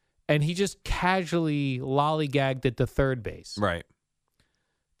 And he just casually lollygagged at the third base. Right.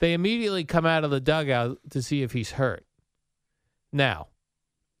 They immediately come out of the dugout to see if he's hurt. Now,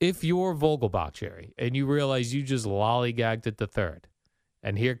 if you're Vogelbach, Jerry, and you realize you just lollygagged at the third,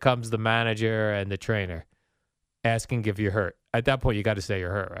 and here comes the manager and the trainer asking if you're hurt, at that point you got to say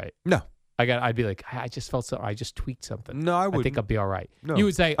you're hurt, right? No. I'd be like, I just felt so. I just tweaked something. No, I I wouldn't. think I'll be all right. No. You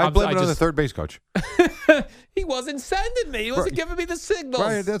would say, I blame I it on the just- third base coach. He wasn't sending me. He wasn't Right. giving me the signals.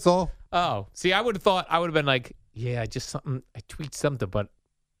 Right, that's all. Oh, see, I would have been like, yeah, I tweaked something, but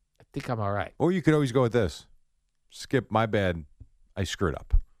I think I'm all right. Or you could always go with this. Skip, my bad. I screwed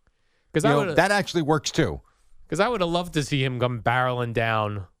up. Because that actually works too. Because I would have loved to see him come barreling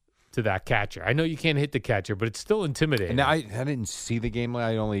down to that catcher. I know you can't hit the catcher, but it's still intimidating. And I didn't see the game.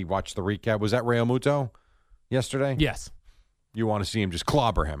 I only watched the recap. Was that Real Muto yesterday? Yes. You want to see him just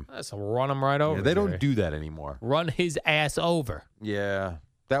clobber him. So run him right over. Yeah, they Jerry. don't do that anymore. Run his ass over. Yeah,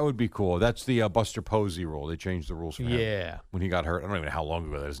 that would be cool. That's the Buster Posey rule. They changed the rules for him. Yeah. When he got hurt. I don't even know how long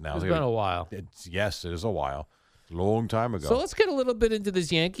ago that is now. It's been a while. Yes, it is a while. Long time ago. So let's get a little bit into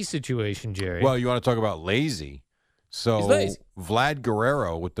this Yankee situation, Jerry. Well, you want to talk about lazy. So He's lazy. Vlad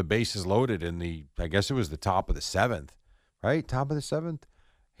Guerrero with the bases loaded in I guess it was the top of the 7th, right? Top of the 7th.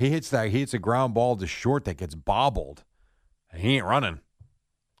 He hits a ground ball to short that gets bobbled. And he ain't running.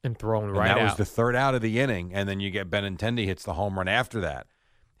 And thrown And right that out. was the third out of the inning, and then you get Benintendi hits the home run after that.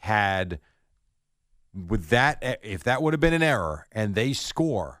 If that would have been an error and they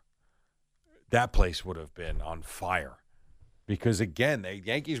score, that place would have been on fire. Because again, the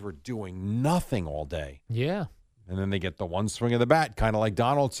Yankees were doing nothing all day. Yeah. And then they get the one swing of the bat, kind of like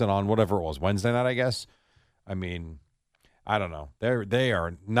Donaldson on whatever it was, Wednesday night, I guess. I mean, I don't know. They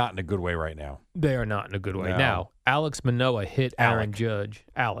are not in a good way right now. They are not in a good way. No. Now, Alex Manoah hit Aaron Alec. Judge.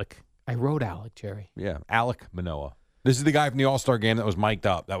 Alec. I wrote Alec, Jerry. Yeah, Alec Manoah. This is the guy from the All-Star game that was mic'd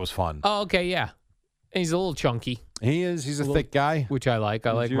up. That was fun. Oh, okay, yeah. And he's a little chunky. He is. He's a little- thick guy. Which I like.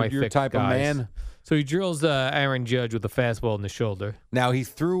 I like Your- my your thick type of guys. man. So he drills Aaron Judge with a fastball in the shoulder. Now, he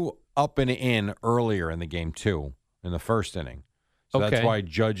threw up and in earlier in the game, too, in the first inning. So that's Okay. why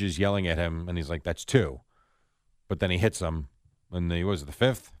Judge is yelling at him, and he's like, that's 2. But then he hits him, and was it the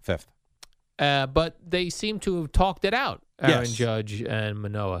 5th? 5th. But they seem to have talked it out, Aaron Yes. Judge and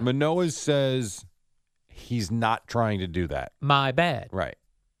Manoah. Manoah says he's not trying to do that. My bad. Right.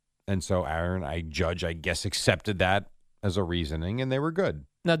 And so Judge, I guess, accepted that as a reasoning, and they were good.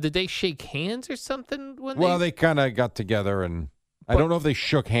 Now, did they shake hands or something? Well, they kind of got together, and I don't know if they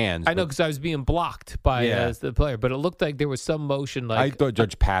shook hands. I know but because I was being blocked by Yeah. the player, but it looked like there was some motion. Like I thought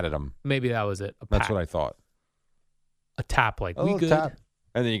Judge patted him. maybe that was it. That's what I thought. A tap, like A we little good. tap.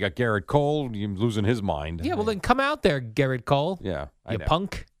 And then you got Garrett Cole losing his mind. Yeah, well then come out there, Garrett Cole. Yeah, I You know.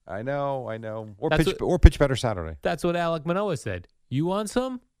 punk. I know. Or That's pitch better Saturday. That's what Alec Manoah said. You want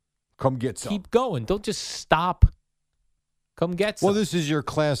some? Come get some. Keep going. Don't just stop. Come get some. Well, this is your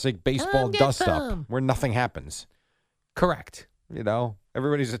classic baseball Come get dust up some. where nothing happens. Correct. You know,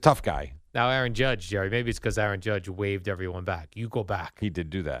 everybody's a tough guy. Now, Aaron Judge, Jerry, maybe it's because Aaron Judge waved everyone back. You go back. He did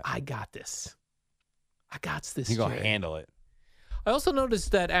do that. I got this. I got this, He's going to Jerry. handle it. I also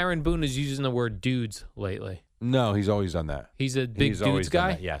noticed that Aaron Boone is using the word dudes lately. No, he's always done that. He's a big He's dudes always done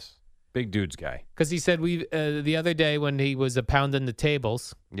guy? that, yes. Big dudes guy. Because he said the other day when he was pounding the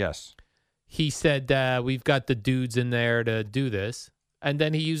tables, Yes. he said we've got the dudes in there to do this. And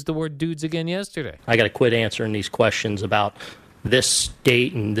then he used the word dudes again yesterday. I got to quit answering these questions about this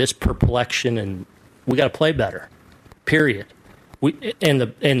state and this perplexion, and we got to play better. Period. And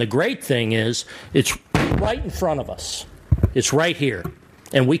the great thing is, it's right in front of us. It's right here,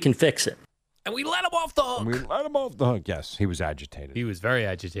 and we can fix it. And we let him off the hook. Yes, he was agitated. He was very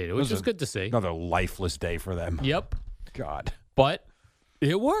agitated, which is good to see. Another lifeless day for them. Yep. God. But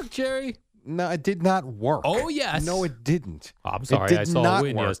it worked, Jerry. No, it did not work. Oh, yes. No, it didn't. I'm sorry. I saw a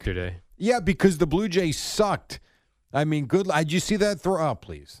win yesterday. Yeah, because the Blue Jays sucked. I mean, good. Did you see that throw? Oh,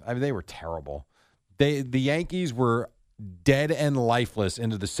 please. I mean, they were terrible. The Yankees were dead and lifeless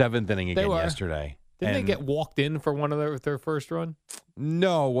into the 7th inning again yesterday. Didn't they get walked in for one of their first run?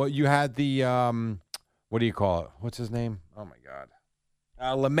 No. Well, you had the what do you call it? What's his name? Oh my God.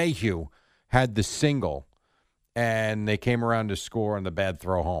 LeMahieu had the single, and they came around to score on the bad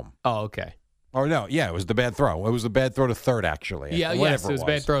throw home. Oh, okay. Oh no, yeah, it was the bad throw. It was the bad throw to third, actually. Yeah, yes, it was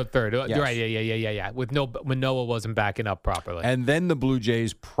bad throw to third. Yes. You're right. Yeah. When Noah wasn't backing up properly. And then the Blue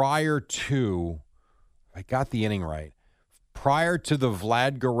Jays, prior to, I got the inning right, prior to the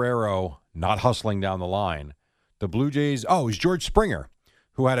Vlad Guerrero not hustling down the line, the Blue Jays, it was George Springer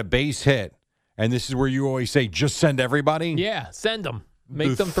who had a base hit. And this is where you always say, just send everybody. Yeah, send them.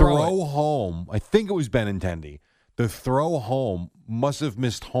 Make them throw home. I think it was Benintendi. The throw home must have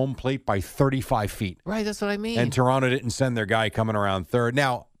missed home plate by 35 feet. Right, that's what I mean. And Toronto didn't send their guy coming around third.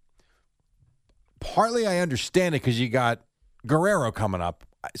 Now, partly I understand it because you got Guerrero coming up,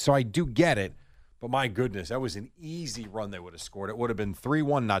 so I do get it. But my goodness, that was an easy run they would have scored. It would have been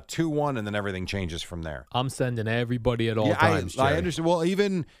 3-1, not 2-1, and then everything changes from there. I'm sending everybody at all times, I understand. Well,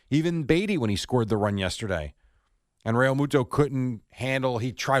 even Beatty, when he scored the run yesterday, and Real Muto couldn't handle,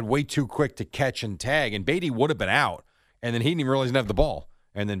 he tried way too quick to catch and tag, and Beatty would have been out, and then he didn't even realize he didn't have the ball.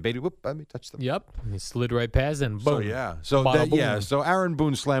 And then Beatty, let me touch them. Yep, he slid right past and boom. So Aaron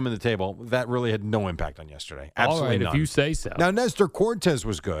Boone slamming the table, that really had no impact on yesterday. Absolutely none. If you say so. Now, Nestor Cortez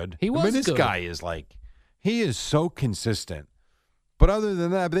was good. He was this good. guy is he is so consistent. But other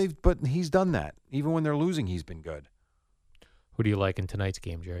than that, but he's done that. Even when they're losing, he's been good. Who do you like in tonight's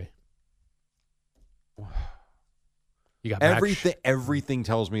game, Jerry? You got everything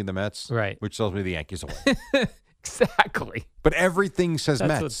tells me the Mets, right? Which tells me the Yankees will win. Exactly. But everything says That's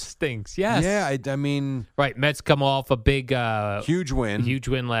Mets. What stinks. Yes. Yeah, I mean, right. Mets come off a big, huge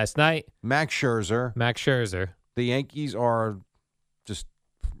win last night. Max Scherzer. The Yankees are just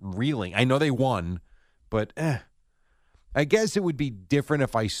reeling. I know they won, but I guess it would be different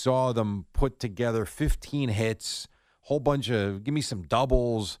if I saw them put together 15 hits, whole bunch of give me some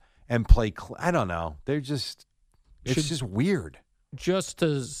doubles and play. I don't know. They're just. It's just weird. Just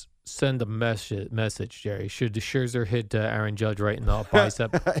to send a message, Jerry, should Scherzer hit Aaron Judge right in the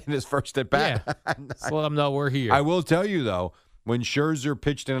bicep? In his first at bat? Yeah. Just let him know we're here. I will tell you, though, when Scherzer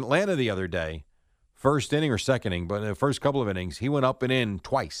pitched in Atlanta the other day, first inning or second inning, but in the first couple of innings, he went up and in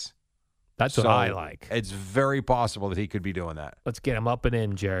twice. That's what I like. It's very possible that he could be doing that. Let's get him up and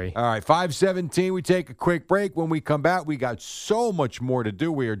in, Jerry. All right, 5:17. We take a quick break. When we come back, we got so much more to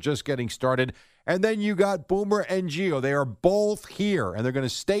do. We are just getting started. And then you got Boomer and Gio. They are both here, and they're going to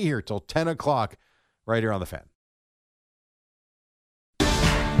stay here till 10 o'clock right here on The Fan.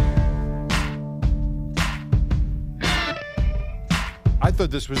 I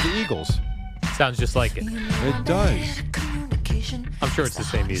thought this was the Eagles. Sounds just like it. It does. I'm sure it's the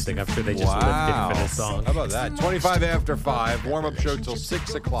same music. I'm sure they just lived it for this song. How about that? 25 after 5. Warm-up show till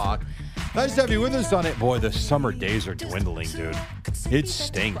 6 o'clock. Nice to have you with us on it. Boy, the summer days are dwindling, dude. It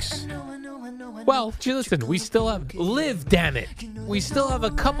stinks. Well, listen, we still have damn it. We still have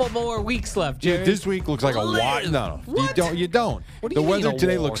a couple more weeks left, Jerry. Dude, this week looks like a lot. No, you don't. What do you the weather mean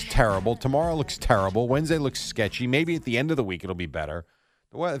today looks terrible. Tomorrow looks terrible. Wednesday looks sketchy. Maybe at the end of the week it'll be better.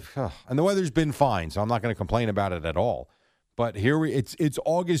 The weather's been fine, so I'm not going to complain about it at all. But it's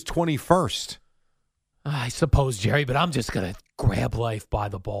August 21st. I suppose, Jerry, but I'm just going to grab life by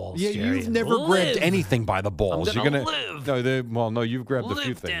the balls. Yeah, Jerry, you've never grabbed anything by the balls. I'm gonna live. No, you've grabbed a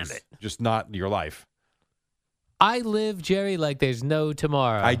few things. Damn it. Just not your life. I live, Jerry, like there's no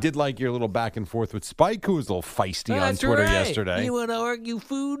tomorrow. I did like your little back and forth with Spike, who was a little feisty on Twitter yesterday. You want to argue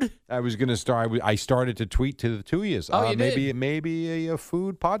food? I was going to start. I started to tweet to the two of you. Oh, you did? Maybe a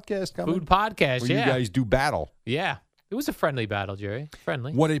food podcast coming. Food podcast, where yeah. you guys do battle. Yeah. It was a friendly battle, Jerry.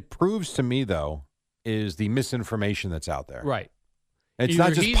 Friendly. What it proves to me, though, is the misinformation that's out there. Right. It's Either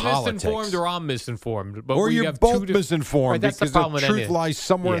not just he's politics. misinformed or I'm misinformed. But or we you're have both misinformed that's because the problem the with truth lies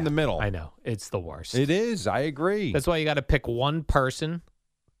somewhere in the middle. I know. It's the worst. It is. I agree. That's why you got to pick one person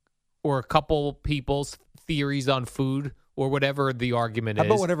or a couple people's theories on food or whatever the argument How is.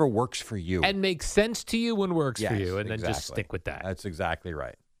 about whatever works for you? And makes sense to you and works for Yes, you. And then just exactly. stick with that. That's exactly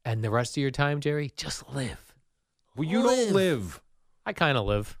right. And the rest of your time, Jerry, just live. Well, you don't live. I kind of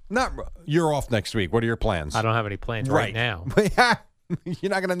live. You're off next week. What are your plans? I don't have any plans right now. You're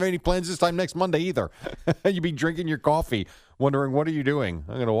not going to have any plans this time next Monday either. You'll be drinking your coffee, wondering, what are you doing?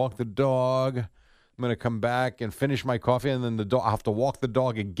 I'm going to walk the dog. I'm going to come back and finish my coffee, and then I'll have to walk the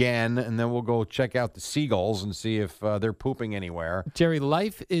dog again, and then we'll go check out the seagulls and see if they're pooping anywhere. Jerry,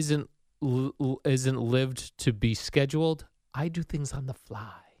 life isn't lived to be scheduled. I do things on the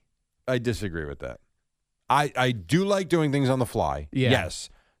fly. I disagree with that. I do like doing things on the fly. Yeah. Yes.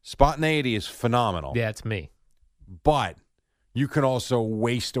 Spontaneity is phenomenal. Yeah, it's me. But you can also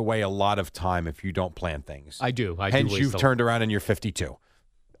waste away a lot of time if you don't plan things. I do. Hence, you've turned around and you're 52.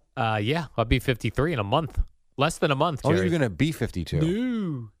 Yeah, I'll be 53 in a month. Less than a month, Jerry. Oh, you're going to be 52?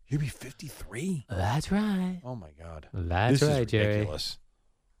 No. You'll be 53? That's right. Oh, my God. That's this right, is ridiculous.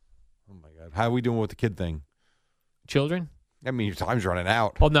 Jerry. Oh, my God. How are we doing with the kid thing? Children? I mean, your time's running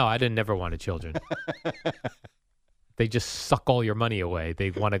out. Oh, no, I didn't never wanted children. They just suck all your money away. They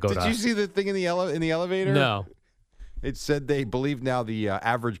want to go to... Did you see the thing in the elevator? No. It said they believe now the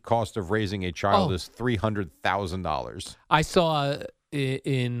average cost of raising a child is $300,000. I saw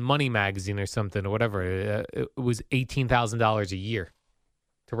in Money Magazine or something or whatever, it was $18,000 a year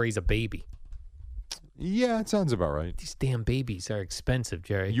to raise a baby. Yeah, it sounds about right. These damn babies are expensive,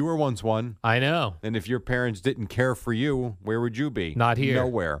 Jerry. You were once one. I know. And if your parents didn't care for you, where would you be? Not here.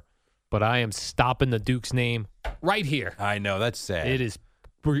 Nowhere. But I am stopping the Duke's name right here. I know. That's sad. It is.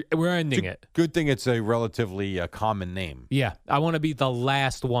 We're ending it. Good thing it's a relatively common name. Yeah. I want to be the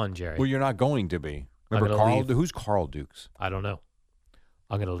last one, Jerry. Well, you're not going to be. Remember Carl? Who's Carl Dukes? I don't know.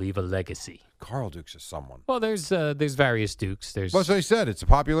 I'm going to leave a legacy. Carl Dukes is someone. Well, there's various Dukes. There's. Well, as I said, it's a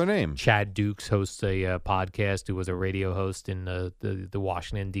popular name. Chad Dukes hosts a podcast. Who was a radio host in the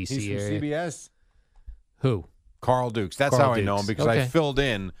Washington D.C. He's from area. CBS. Who? Carl Dukes. That's Carl how Dukes. I know him because I filled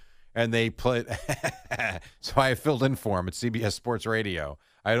in, and they played. So I filled in for him at CBS Sports Radio.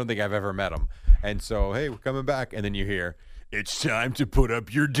 I don't think I've ever met him, and so hey, we're coming back, and then you hear, "It's time to put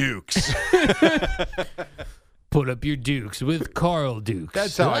up your Dukes." Put up your Dukes with Carl Dukes.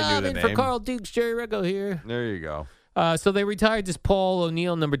 That's how I knew the name. For Carl Dukes, Jerry Recco here. There you go. So they retired this Paul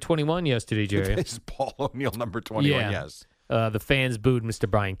O'Neill, number 21, yesterday, Jerry. This is Paul O'Neill, number 21, yes. The fans booed Mr.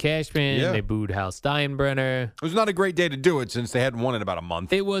 Brian Cashman. Yeah. They booed Hal Steinbrenner. It was not a great day to do it since they hadn't won in about a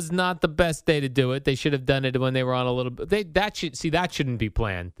month. It was not the best day to do it. They should have done it when they were on a little bit. That shouldn't be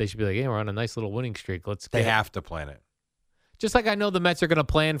planned. They should be like, hey, we're on a nice little winning streak. They have to plan it. Just like I know the Mets are going to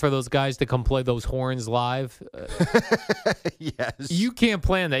plan for those guys to come play those horns live. Yes. You can't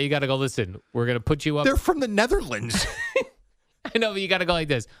plan that. You got to go, listen, we're going to put you up. They're from the Netherlands. I know, but you got to go like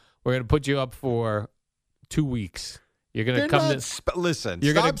this. We're going to put you up for 2 weeks. You're going to come to... Listen,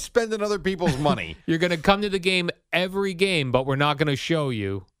 stop spending other people's money. You're going to come to the game every game, but we're not going to show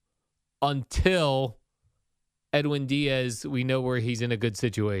you until Edwin Diaz, we know where he's in a good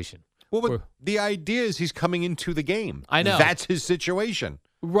situation. Well, but the idea is he's coming into the game. I know. That's his situation.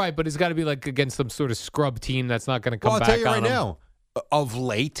 Right, but it's got to be like against some sort of scrub team that's not going to come back on I'll tell you right now, of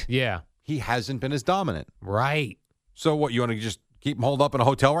late, yeah, he hasn't been as dominant. Right. So what, you want to just keep him holed up in a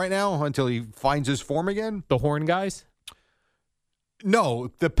hotel right now until he finds his form again? The horn guys?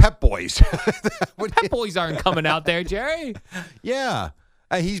 No, the Pep Boys. Pep Boys aren't coming out there, Jerry. Yeah.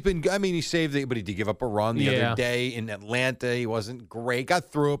 He's been, he saved it, but he did give up a run the other day in Atlanta. He wasn't great. Got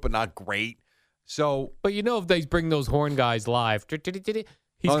through it, but not great. So, but if they bring those horn guys live, he's going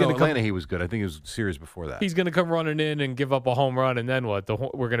to Atlanta, he was good. I think it was series before that. He's going to come running in and give up a home run, and then what?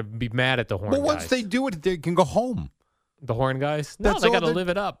 We're going to be mad at the horn guys. Well, once they do it, they can go home. The horn guys? No, they got to live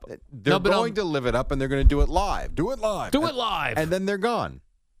it up. They're going to live it up, and they're going to do it live. Do it live. Do it live. And then they're gone.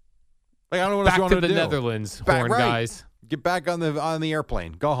 Like, I don't know what else you want to do. Back to the Netherlands, horn guys. Get back on the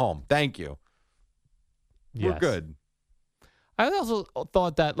airplane. Go home. Thank you. Yes. We're good. I also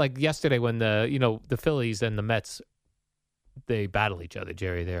thought that, like yesterday, when the Phillies and the Mets, they battle each other,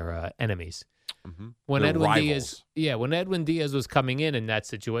 Jerry. They're enemies. Mm-hmm. When they're Edwin rivals. Diaz, when Edwin Diaz was coming in that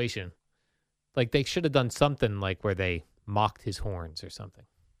situation, like they should have done something like where they mocked his horns or something.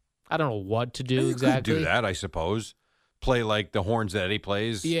 I don't know what to do exactly. You could do that, I suppose. Play like the horns that Eddie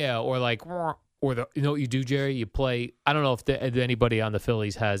plays. Yeah, or like. Or you know what you do, Jerry? You play. I don't know if anybody on the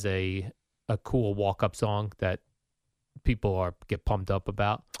Phillies has a cool walk-up song that people get pumped up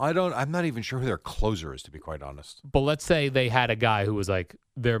about. I'm not even sure who their closer is, to be quite honest. But let's say they had a guy who was like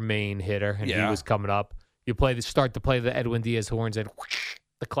their main hitter, and he was coming up. You start to play the Edwin Diaz horns and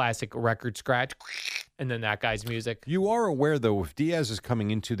the classic record scratch, and then that guy's music. You are aware, though, if Diaz is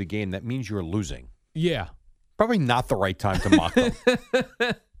coming into the game, that means you're losing. Yeah, probably not the right time to mock them.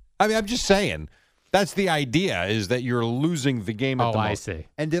 I'm just saying. That's the idea, is that you're losing the game at the moment. I see.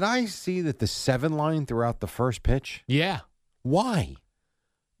 And did I see that the 7 line throughout the first pitch? Yeah. Why?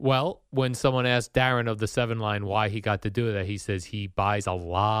 Well, when someone asked Darren of the 7 line why he got to do that, he says he buys a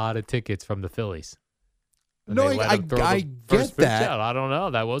lot of tickets from the Phillies. And No, they let him throw the I first get pitch that. out. I don't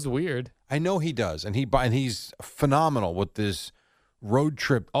know. That was weird. I know he does, and he's phenomenal with this road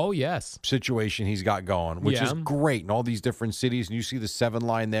trip. Oh yes, situation he's got going, which is great in all these different cities. And you see the 7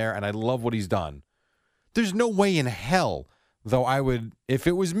 line there, and I love what he's done. There's no way in hell, though, I would, if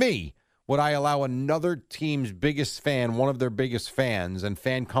it was me, would I allow another team's biggest fan, one of their biggest fans and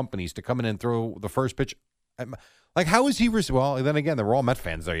fan companies, to come in and throw the first pitch. Like, how is he? Well, then again, there were all Met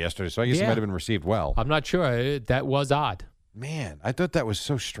fans there yesterday, so I guess it might have been received well. I'm not sure. That was odd. Man, I thought that was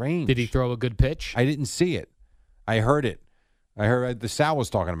so strange. Did he throw a good pitch? I didn't see it. I heard it. I heard the Sal was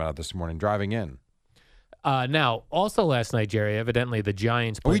talking about it this morning driving in. Now, also last night, Jerry, evidently the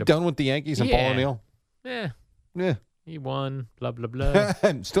Giants Are we played done with the Yankees and Paul O'Neill? Yeah. He won, blah, blah, blah.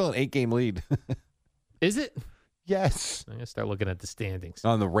 Still an 8-game lead. Is it? Yes. I'm going to start looking at the standings.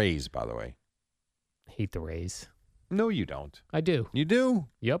 On the Rays, by the way. Hate the Rays. No, you don't. I do. You do?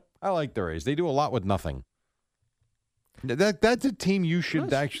 Yep. I like the Rays. They do a lot with nothing. That's a team you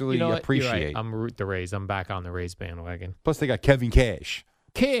should actually appreciate. You're right. I'm root the Rays. I'm back on the Rays bandwagon. Plus, they got Kevin Cash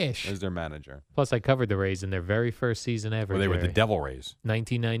as their manager. Plus, I covered the Rays in their very first season ever. Where they were the Devil Rays.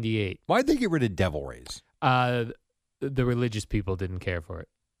 1998. Why'd they get rid of Devil Rays? The religious people didn't care for it.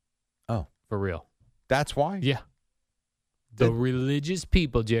 Oh. For real. That's why? Yeah. The religious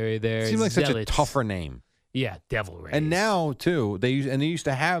people, Jerry, there. Seems like such a zealots. tougher name. Yeah, Devil Rays. And now, too, they used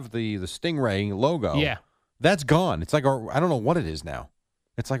to have the Stingray logo. Yeah. That's gone. It's like I don't know what it is now.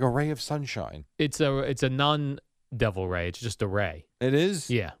 It's like a ray of sunshine. It's a non-Devil Ray. It's just a ray. It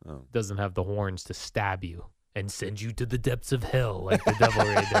is? Yeah. Oh. Doesn't have the horns to stab you and send you to the depths of hell like the Devil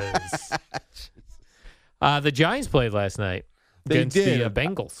Ray does. The Giants played last night against the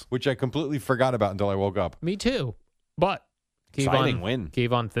Bengals. Which I completely forgot about until I woke up. Me too. But exciting win.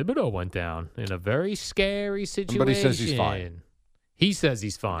 Kayvon Thibodeau went down in a very scary situation. But he says he's fine. He says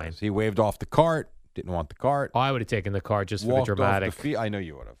he's fine. Yes, he waved off the cart. Didn't want the cart. Oh, I would have taken the cart just Walked for the dramatic. Off the field. I know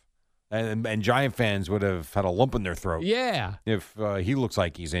you would have. And Giant fans would have had a lump in their throat. Yeah. If he looks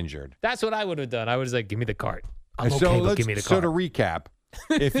like he's injured. That's what I would have done. I would have said, give me the cart. I'm so okay, but give me the cart. So to recap,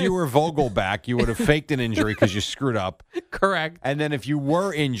 if you were Vogelback, you would have faked an injury because you screwed up. Correct. And then if you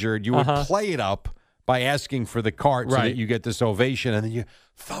were injured, you would play it up by asking for the cart so that you get this ovation. And then you,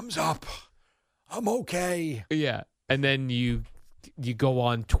 thumbs up. I'm okay. Yeah. And then you go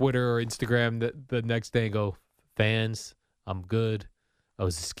on Twitter or Instagram the next day and go, fans, I'm good. It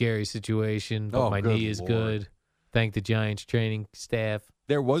was a scary situation, but my knee is good. Thank the Giants training staff.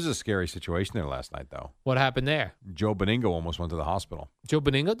 There was a scary situation there last night, though. What happened there? Joe Beningo almost went to the hospital. Joe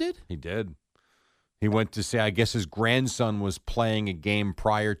Beningo did? He did. He went to say, I guess his grandson was playing a game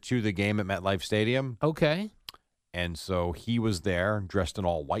prior to the game at MetLife Stadium. Okay. And so he was there dressed in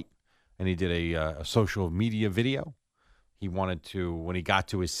all white, and he did a social media video. He wanted to, when he got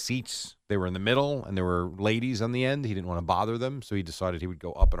to his seats, they were in the middle, and there were ladies on the end. He didn't want to bother them, so he decided he would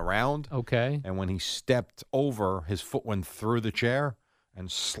go up and around. Okay. And when he stepped over, his foot went through the chair and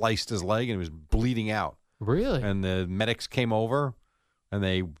sliced his leg, and he was bleeding out. Really? And the medics came over, and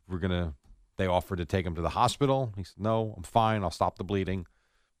they offered to take him to the hospital. He said, no, I'm fine. I'll stop the bleeding.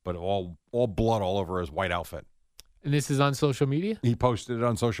 But all blood all over his white outfit. And this is on social media? He posted it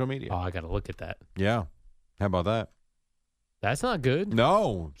on social media. Oh, I got to look at that. Yeah. How about that? That's not good.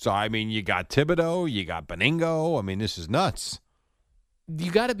 No. So, I mean, you got Thibodeau, you got Beningo. I mean, this is nuts. You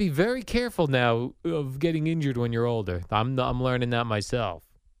got to be very careful now of getting injured when you're older. I'm learning that myself.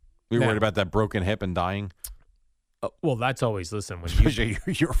 You're worried about that broken hip and dying? Well, that's always, listen. When Especially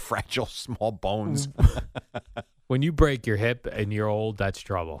your fragile, small bones. When you break your hip and you're old, that's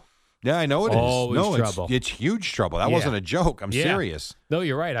trouble. Yeah, I know it is. Always trouble. It's huge trouble. That wasn't a joke. I'm serious. No,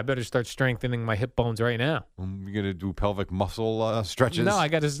 you're right. I better start strengthening my hip bones right now. You're going to do pelvic muscle stretches? No, I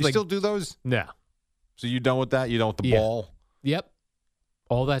got to. You still do those? No. So you done with that? You done with the ball? Yep.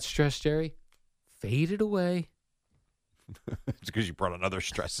 All that stress, Jerry, faded away. It's because you brought on other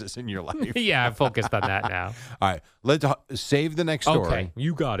stresses in your life. Yeah, I'm focused on that now. All right. Let's save the next story. Okay,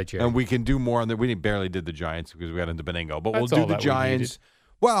 you got it, Jerry. And we can do more on that. We barely did the Giants because we got into Beningo. But That's we'll all do the that we Giants.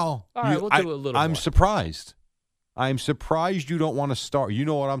 Well, all right, we'll do a little I'm more. surprised. I'm surprised you don't want to start. You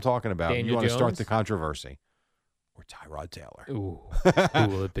know what I'm talking about. Daniel you want to start Jones? the controversy. Or Tyrod Taylor. Ooh. Who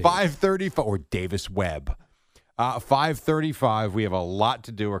will it be? 5:35 or Davis Webb. 5:35. We have a lot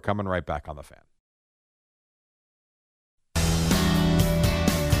to do. We're coming right back on the Fan.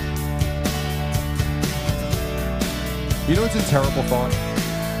 You know, it's a terrible thought.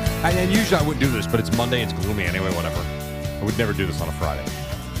 And usually I wouldn't do this, but it's Monday. It's gloomy anyway, whatever. I would never do this on a Friday.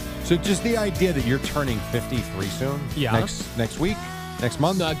 So just the idea that you're turning 53 soon? Yeah. Next week? Next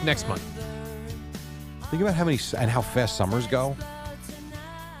month? Next month. Think about how fast summers go.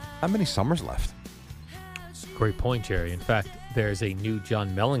 How many summers left? Great point, Jerry. In fact, there's a new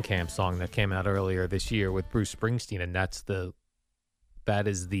John Mellencamp song that came out earlier this year with Bruce Springsteen, and that's the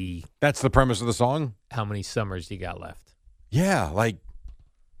premise of the song? How many summers you got left? Yeah,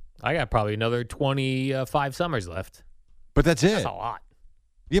 I got probably another 25 summers left. But that's it. That's a lot.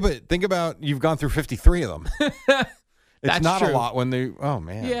 Yeah, but think about you've gone through 53 of them. It's That's not true. a lot when they. Oh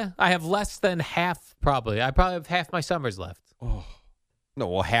man. Yeah, I have less than half. Probably, I probably have half my summers left. Oh. No,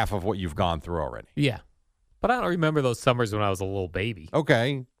 well, half of what you've gone through already. Yeah, but I don't remember those summers when I was a little baby.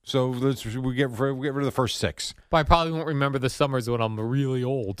 Okay, so we get rid of the first 6. But I probably won't remember the summers when I'm really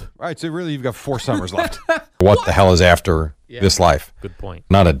old. All right, so really you've got 4 summers left. What the hell is after this life? Good point.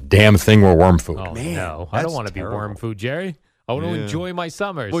 Not a damn thing with worm food. Oh Man, no, I don't want to be worm food, Jerry. I want to enjoy my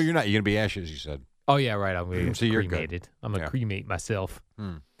summers. Well, you're not. You're going to be ashes, you said. Oh yeah, right. I'm going to So get you're cremated. I'm going to cremate myself.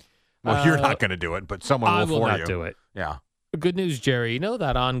 Well, you're not going to do it, but someone will I will for not you. do it. Yeah. Good news, Jerry. You know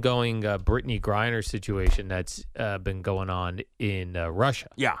that ongoing Brittany Griner situation that's been going on in Russia?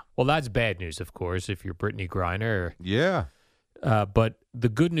 Yeah. Well, that's bad news, of course, if you're Brittany Griner. Yeah. But the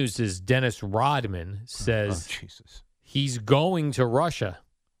good news is Dennis Rodman says he's going to Russia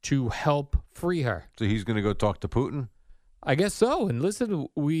to help free her. So he's going to go talk to Putin? I guess so. And listen,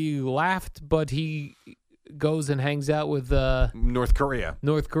 we laughed, but he goes and hangs out with North Korea.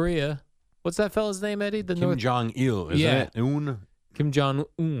 North Korea. What's that fella's name, Eddie? Kim Jong-il, isn't it? Kim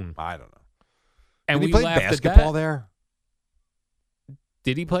Jong-un. I don't know. And Did we he play laughed basketball at that. there?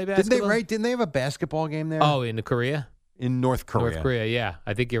 Did he play basketball? Didn't they have a basketball game there? Oh, in Korea? In North Korea. North Korea, yeah.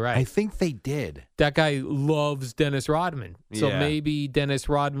 I think you're right. I think they did. That guy loves Dennis Rodman. So Yeah. maybe Dennis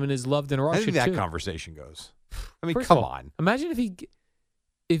Rodman is loved in Russia, I think that too. conversation goes. I mean, First come of all, on. Imagine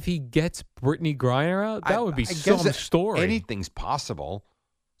if he gets Brittany Griner out. That would be I some guess story. Anything's possible.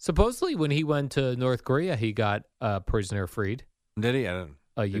 Supposedly, when he went to North Korea, he got a prisoner freed. Did he? A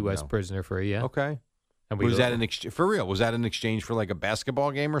U.S. know. prisoner free, yeah. Okay. And Was that for real? Was that an exchange for like a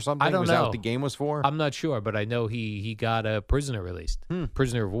basketball game or something? I don't was know. that what the game was for? I'm not sure, but I know he got a prisoner released.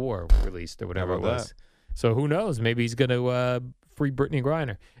 Prisoner of war released or whatever it about was. So who knows? Maybe he's going to free Brittany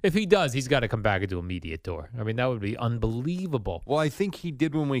Griner. If he does, he's got to come back and do a media tour. I mean, that would be unbelievable. Well, I think he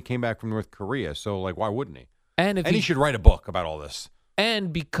did when he came back from North Korea. So, like, why wouldn't he? And he should write a book about all this.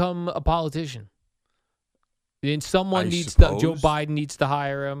 And become a politician. And someone I needs to, Joe suppose. Biden needs to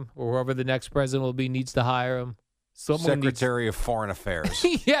hire him, or whoever the next president will be needs to hire him. Someone Secretary of Foreign Affairs.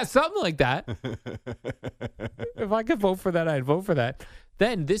 yeah, something like that. If I could vote for that, I'd vote for that.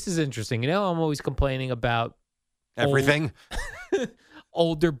 Then this is interesting. You know, I'm always complaining about Everything.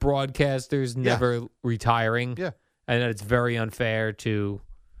 older broadcasters never retiring. Yeah. And that it's very unfair to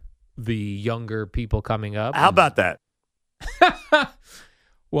the younger people coming up. How about that?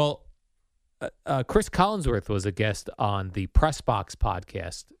 Well, Chris Collinsworth was a guest on the Press Box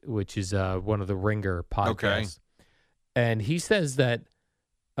podcast, which is one of the Ringer podcasts. Okay. And he says that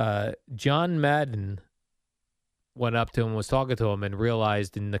John Madden went up to him, was talking to him, and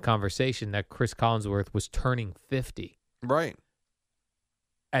realized in the conversation that Chris Collinsworth was turning 50. Right.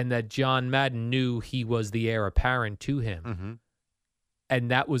 And that John Madden knew he was the heir apparent to him. Mm-hmm.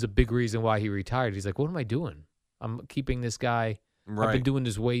 And that was a big reason why he retired. He's like, what am I doing? I'm keeping this guy. Right. I've been doing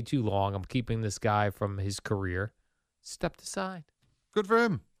this way too long. I'm keeping this guy from his career. Stepped aside. Good for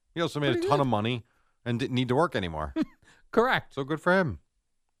him. He also made Pretty a ton good. of money and didn't need to work anymore. Correct. So good for him.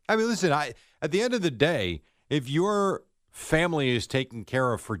 I mean, listen, at the end of the day, if your family is taken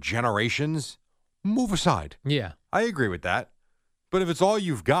care of for generations, move aside. Yeah. I agree with that. But if it's all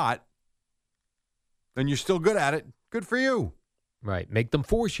you've got and you're still good at it, good for you. Right. Make them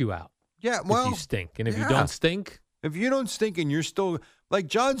force you out. Yeah, well. If you stink. And if you yeah. don't stink, If you don't stink and you're still like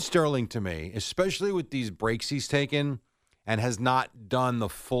John Sterling to me, especially with these breaks he's taken and has not done the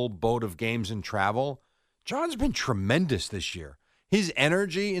full boat of games and travel, John's been tremendous this year. His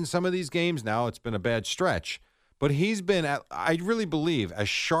energy in some of these games, now it's been a bad stretch, but he's been, I really believe, as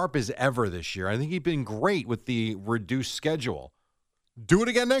sharp as ever this year. I think he's been great with the reduced schedule. Do it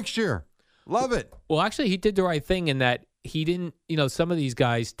again next year. Love it. well, actually, he did the right thing in that he didn't, some of these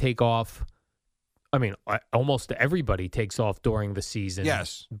guys take off. I mean, almost everybody takes off during the season.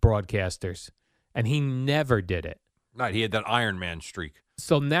 Yes. Broadcasters. And he never did it. Right, he had that Iron Man streak.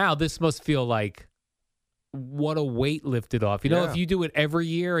 So now this must feel like what a weight lifted off. Yeah. If you do it every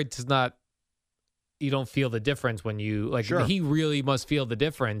year, it's not, you don't feel the difference when you, Sure. he really must feel the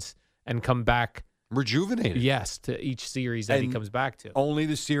difference and come back Rejuvenated. Yes, to each series that he comes back to. Only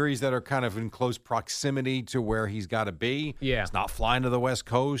the series that are kind of in close proximity to where he's got to be. Yeah. He's not flying to the West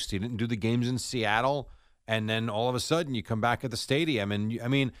Coast. He didn't do the games in Seattle. And then all of a sudden you come back at the stadium. And, I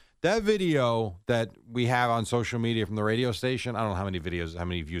mean, that video that we have on social media from the radio station, I don't know how many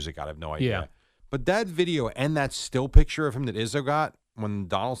views it got. I have no idea. Yeah. But that video and that still picture of him that Izzo got when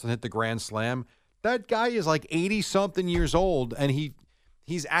Donaldson hit the grand slam, that guy is like 80-something years old, and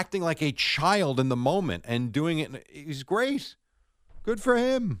he's acting like a child in the moment and doing it. He's great. Good for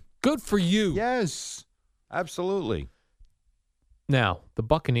him. Good for you. Yes, absolutely. Now, the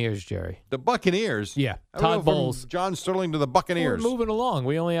Buccaneers, Jerry. The Buccaneers? Yeah. I don't know, Todd Bowles. from John Sterling to the Buccaneers. We're moving along.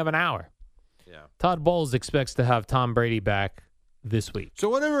 We only have an hour. Yeah. Todd Bowles expects to have Tom Brady back this week. So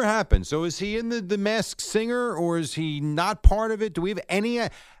whatever happened, so is he in the Masked Singer, or is he not part of it? Do we have any? I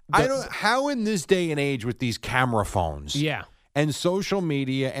don't. How in this day and age with these camera phones, and social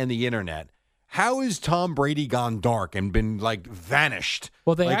media and the internet, how is Tom Brady gone dark and been like vanished?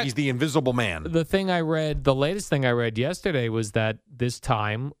 Well, he's the Invisible Man. The latest thing I read yesterday was that this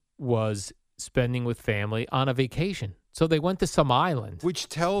time was spending with family on a vacation. So they went to some island, which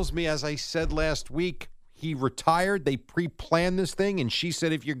tells me, as I said last week, he retired. They pre-planned this thing, and she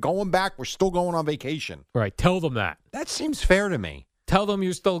said, if you're going back, we're still going on vacation. Right. Tell them that. That seems fair to me. Tell them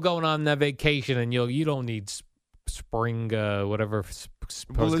you're still going on that vacation, and you don't need spring, whatever.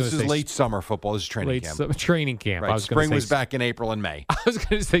 Well, this is late summer football. This is training camp. Training camp. Right. Spring was back in April and May. I was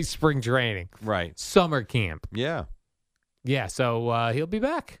going to say spring training. Right. Summer camp. Yeah. Yeah, so he'll be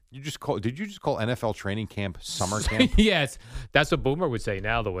back. Did you just call NFL training camp summer camp? Yes, that's what Boomer would say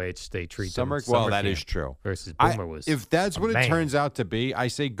now. The way they treat summer. Them, well, that is true. Versus Boomer was. If that's what it turns out to be, I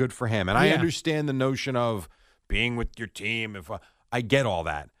say good for him. And I understand the notion of being with your team. If I get all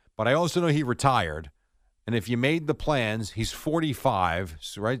that, but I also know he retired. And if you made the plans, he's 45,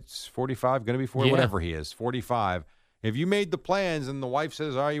 right? 45, going to be 40, whatever he is, 45. If you made the plans and the wife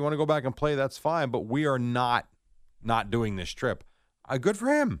says, all right, you want to go back and play, that's fine. But we are not doing this trip. Good for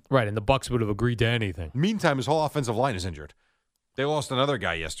him. Right, and the Bucs would have agreed to anything. Meantime, his whole offensive line is injured. They lost another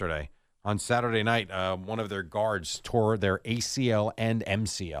guy yesterday. On Saturday night, one of their guards tore their ACL and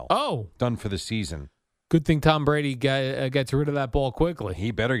MCL. Oh. Done for the season. Good thing Tom Brady gets rid of that ball quickly.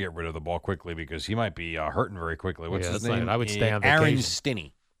 He better get rid of the ball quickly because he might be hurting very quickly. What's his name? I would stay on vacation. Aaron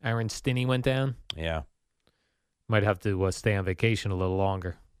Stinney. Aaron Stinney went down? Yeah. Might have to stay on vacation a little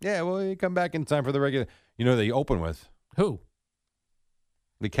longer. Yeah, well, you come back in time for the regular. You know, they open with who?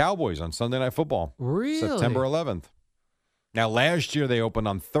 The Cowboys on Sunday Night Football. Really? September 11th. Now, last year they opened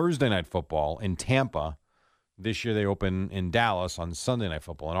on Thursday Night Football in Tampa. This year they open in Dallas on Sunday Night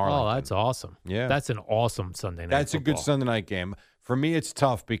Football in Arlington. Oh, that's awesome. Yeah. That's an awesome Sunday night That's football. a good Sunday night game. For me, it's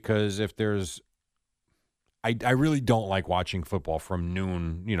tough because if there's I really don't like watching football from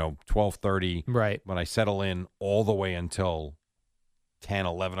noon, 12:30. Right. When I settle in all the way until 10,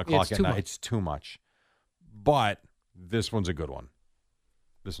 11 o'clock at night. It's too much. But this one's a good one.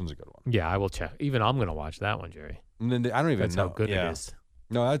 Yeah, I will check. Even I'm going to watch that one, Jerry. And then I don't even know how good it is.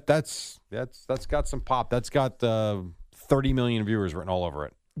 No, that's got some pop. That's got 30 million viewers written all over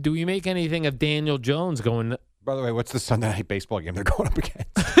it. Do we make anything of Daniel Jones going? By the way, what's the Sunday night baseball game they're going up against?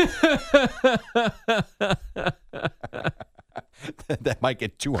 That might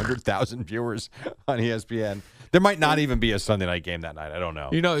get 200,000 viewers on ESPN. There might not even be a Sunday night game that night. I don't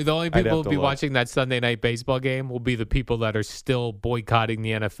know. The only people who will be watching that Sunday night baseball game will be the people that are still boycotting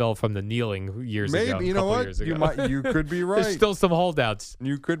the NFL from the kneeling years ago. Maybe, you know what? You could be right. There's still some holdouts.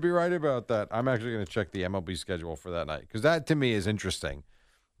 You could be right about that. I'm actually going to check the MLB schedule for that night because that, to me, is interesting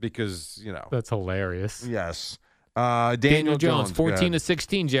because, That's hilarious. Yes. Daniel Jones, 14 to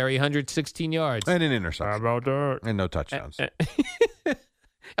 16, Jerry, 116 yards. And an interception. How about that? And no touchdowns.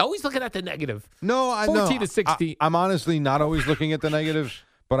 Always looking at the negative. No, 14 to 16. I'm honestly not always looking at the negative,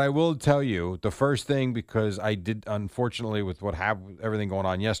 but I will tell you the first thing because I did, unfortunately, with what happened, everything going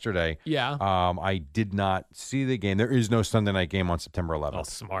on yesterday. Yeah. I did not see the game. There is no Sunday night game on September 11th. Oh,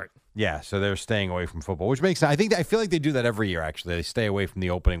 smart. Yeah, so they're staying away from football, which makes sense. I feel like they do that every year. Actually, they stay away from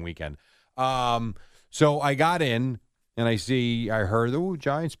the opening weekend. So I got in. And I heard,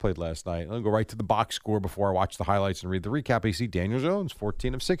 Giants played last night. I'll go right to the box score before I watch the highlights and read the recap. I see Daniel Jones,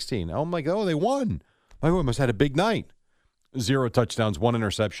 14 of 16. I'm like, they won. Like, we must have had a big night. 0 touchdowns, 1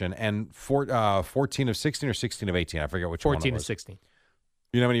 interception, and 14 of 16 or 16 of 18. I forget which 14 one it to was. 16.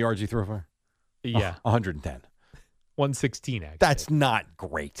 You know how many yards he threw for? Yeah. 110. 116, actually. That's not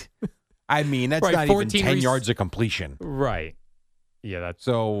great. I mean, that's right, not even 10 yards of completion. Right. Yeah, that's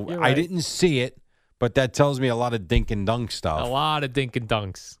so. Right. I didn't see it. But that tells me a lot of dink and dunk stuff. A lot of dink and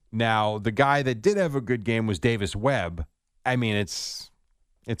dunks. Now, the guy that did have a good game was Davis Webb. I mean, it's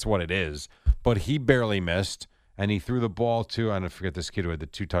what it is. but he barely missed. And he threw the ball to, I don't forget this kid who had the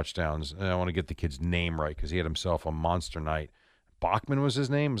 2 touchdowns. And I want to get the kid's name right because he had himself a monster night. Bachman was his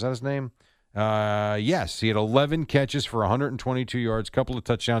name? Was that his name? Yes, he had 11 catches for 122 yards, couple of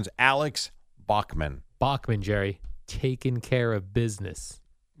touchdowns. Alex Bachman. Bachman, Jerry, taking care of business.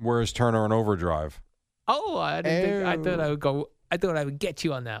 Where's Turner in overdrive? Oh, I thought I would get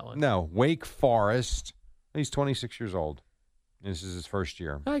you on that one. No, Wake Forest. He's 26 years old. This is his first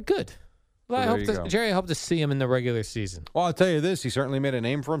year. All right, good. Well, I hope to see him in the regular season. Well, I'll tell you this. He certainly made a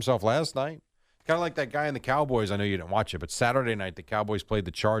name for himself last night. Kind of like that guy in the Cowboys. I know you didn't watch it, but Saturday night, the Cowboys played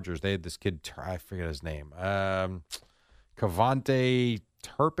the Chargers. They had this kid, I forget his name, Cavante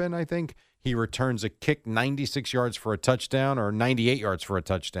Turpin, I think. He returns a kick 96 yards for a touchdown or 98 yards for a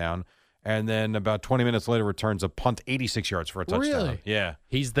touchdown. And then about 20 minutes later, returns a punt 86 yards for a touchdown. Really? Yeah.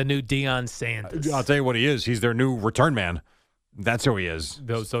 He's the new Deion Sanders. I'll tell you what he is. He's their new return man. That's who he is.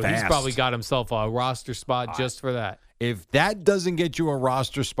 So he's probably got himself a roster spot just for that. If that doesn't get you a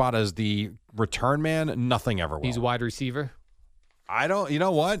roster spot as the return man, nothing ever will. He's wide receiver? You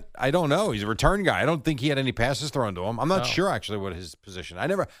know what? I don't know. He's a return guy. I don't think he had any passes thrown to him. I'm not sure actually what his position. I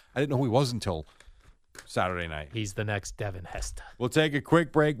didn't know who he was until Saturday night. He's the next Devin Hester. We'll take a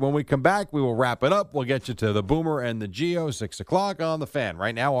quick break. When we come back, we will wrap it up. We'll get you to the Boomer and the Geo, 6 o'clock on the Fan.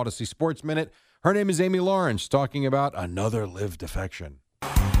 Right now, Odyssey Sports Minute. Her name is Amy Lawrence, talking about another live defection.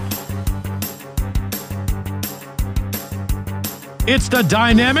 It's the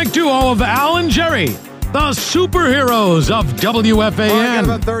dynamic duo of Al and Jerry, the superheroes of WFAN. Got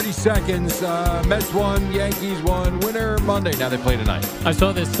about 30 seconds. Mets won, Yankees won. Winner Monday. Now they play tonight. I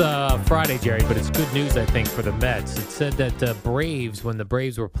saw this Friday, Jerry, but it's good news, I think, for the Mets. It said that Braves, when the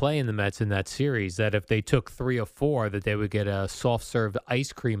Braves were playing the Mets in that series, that if they took 3 or 4, that they would get a soft-served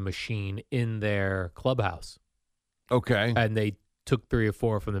ice cream machine in their clubhouse. Okay. And they took 3 or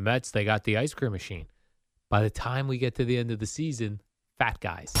 4 from the Mets. They got the ice cream machine. By the time we get to the end of the season, fat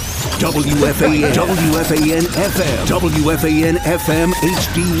guys. WFAN, WFAN FM, WFAN FM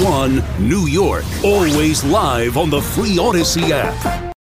HD1, New York. Always live on the free Odyssey app.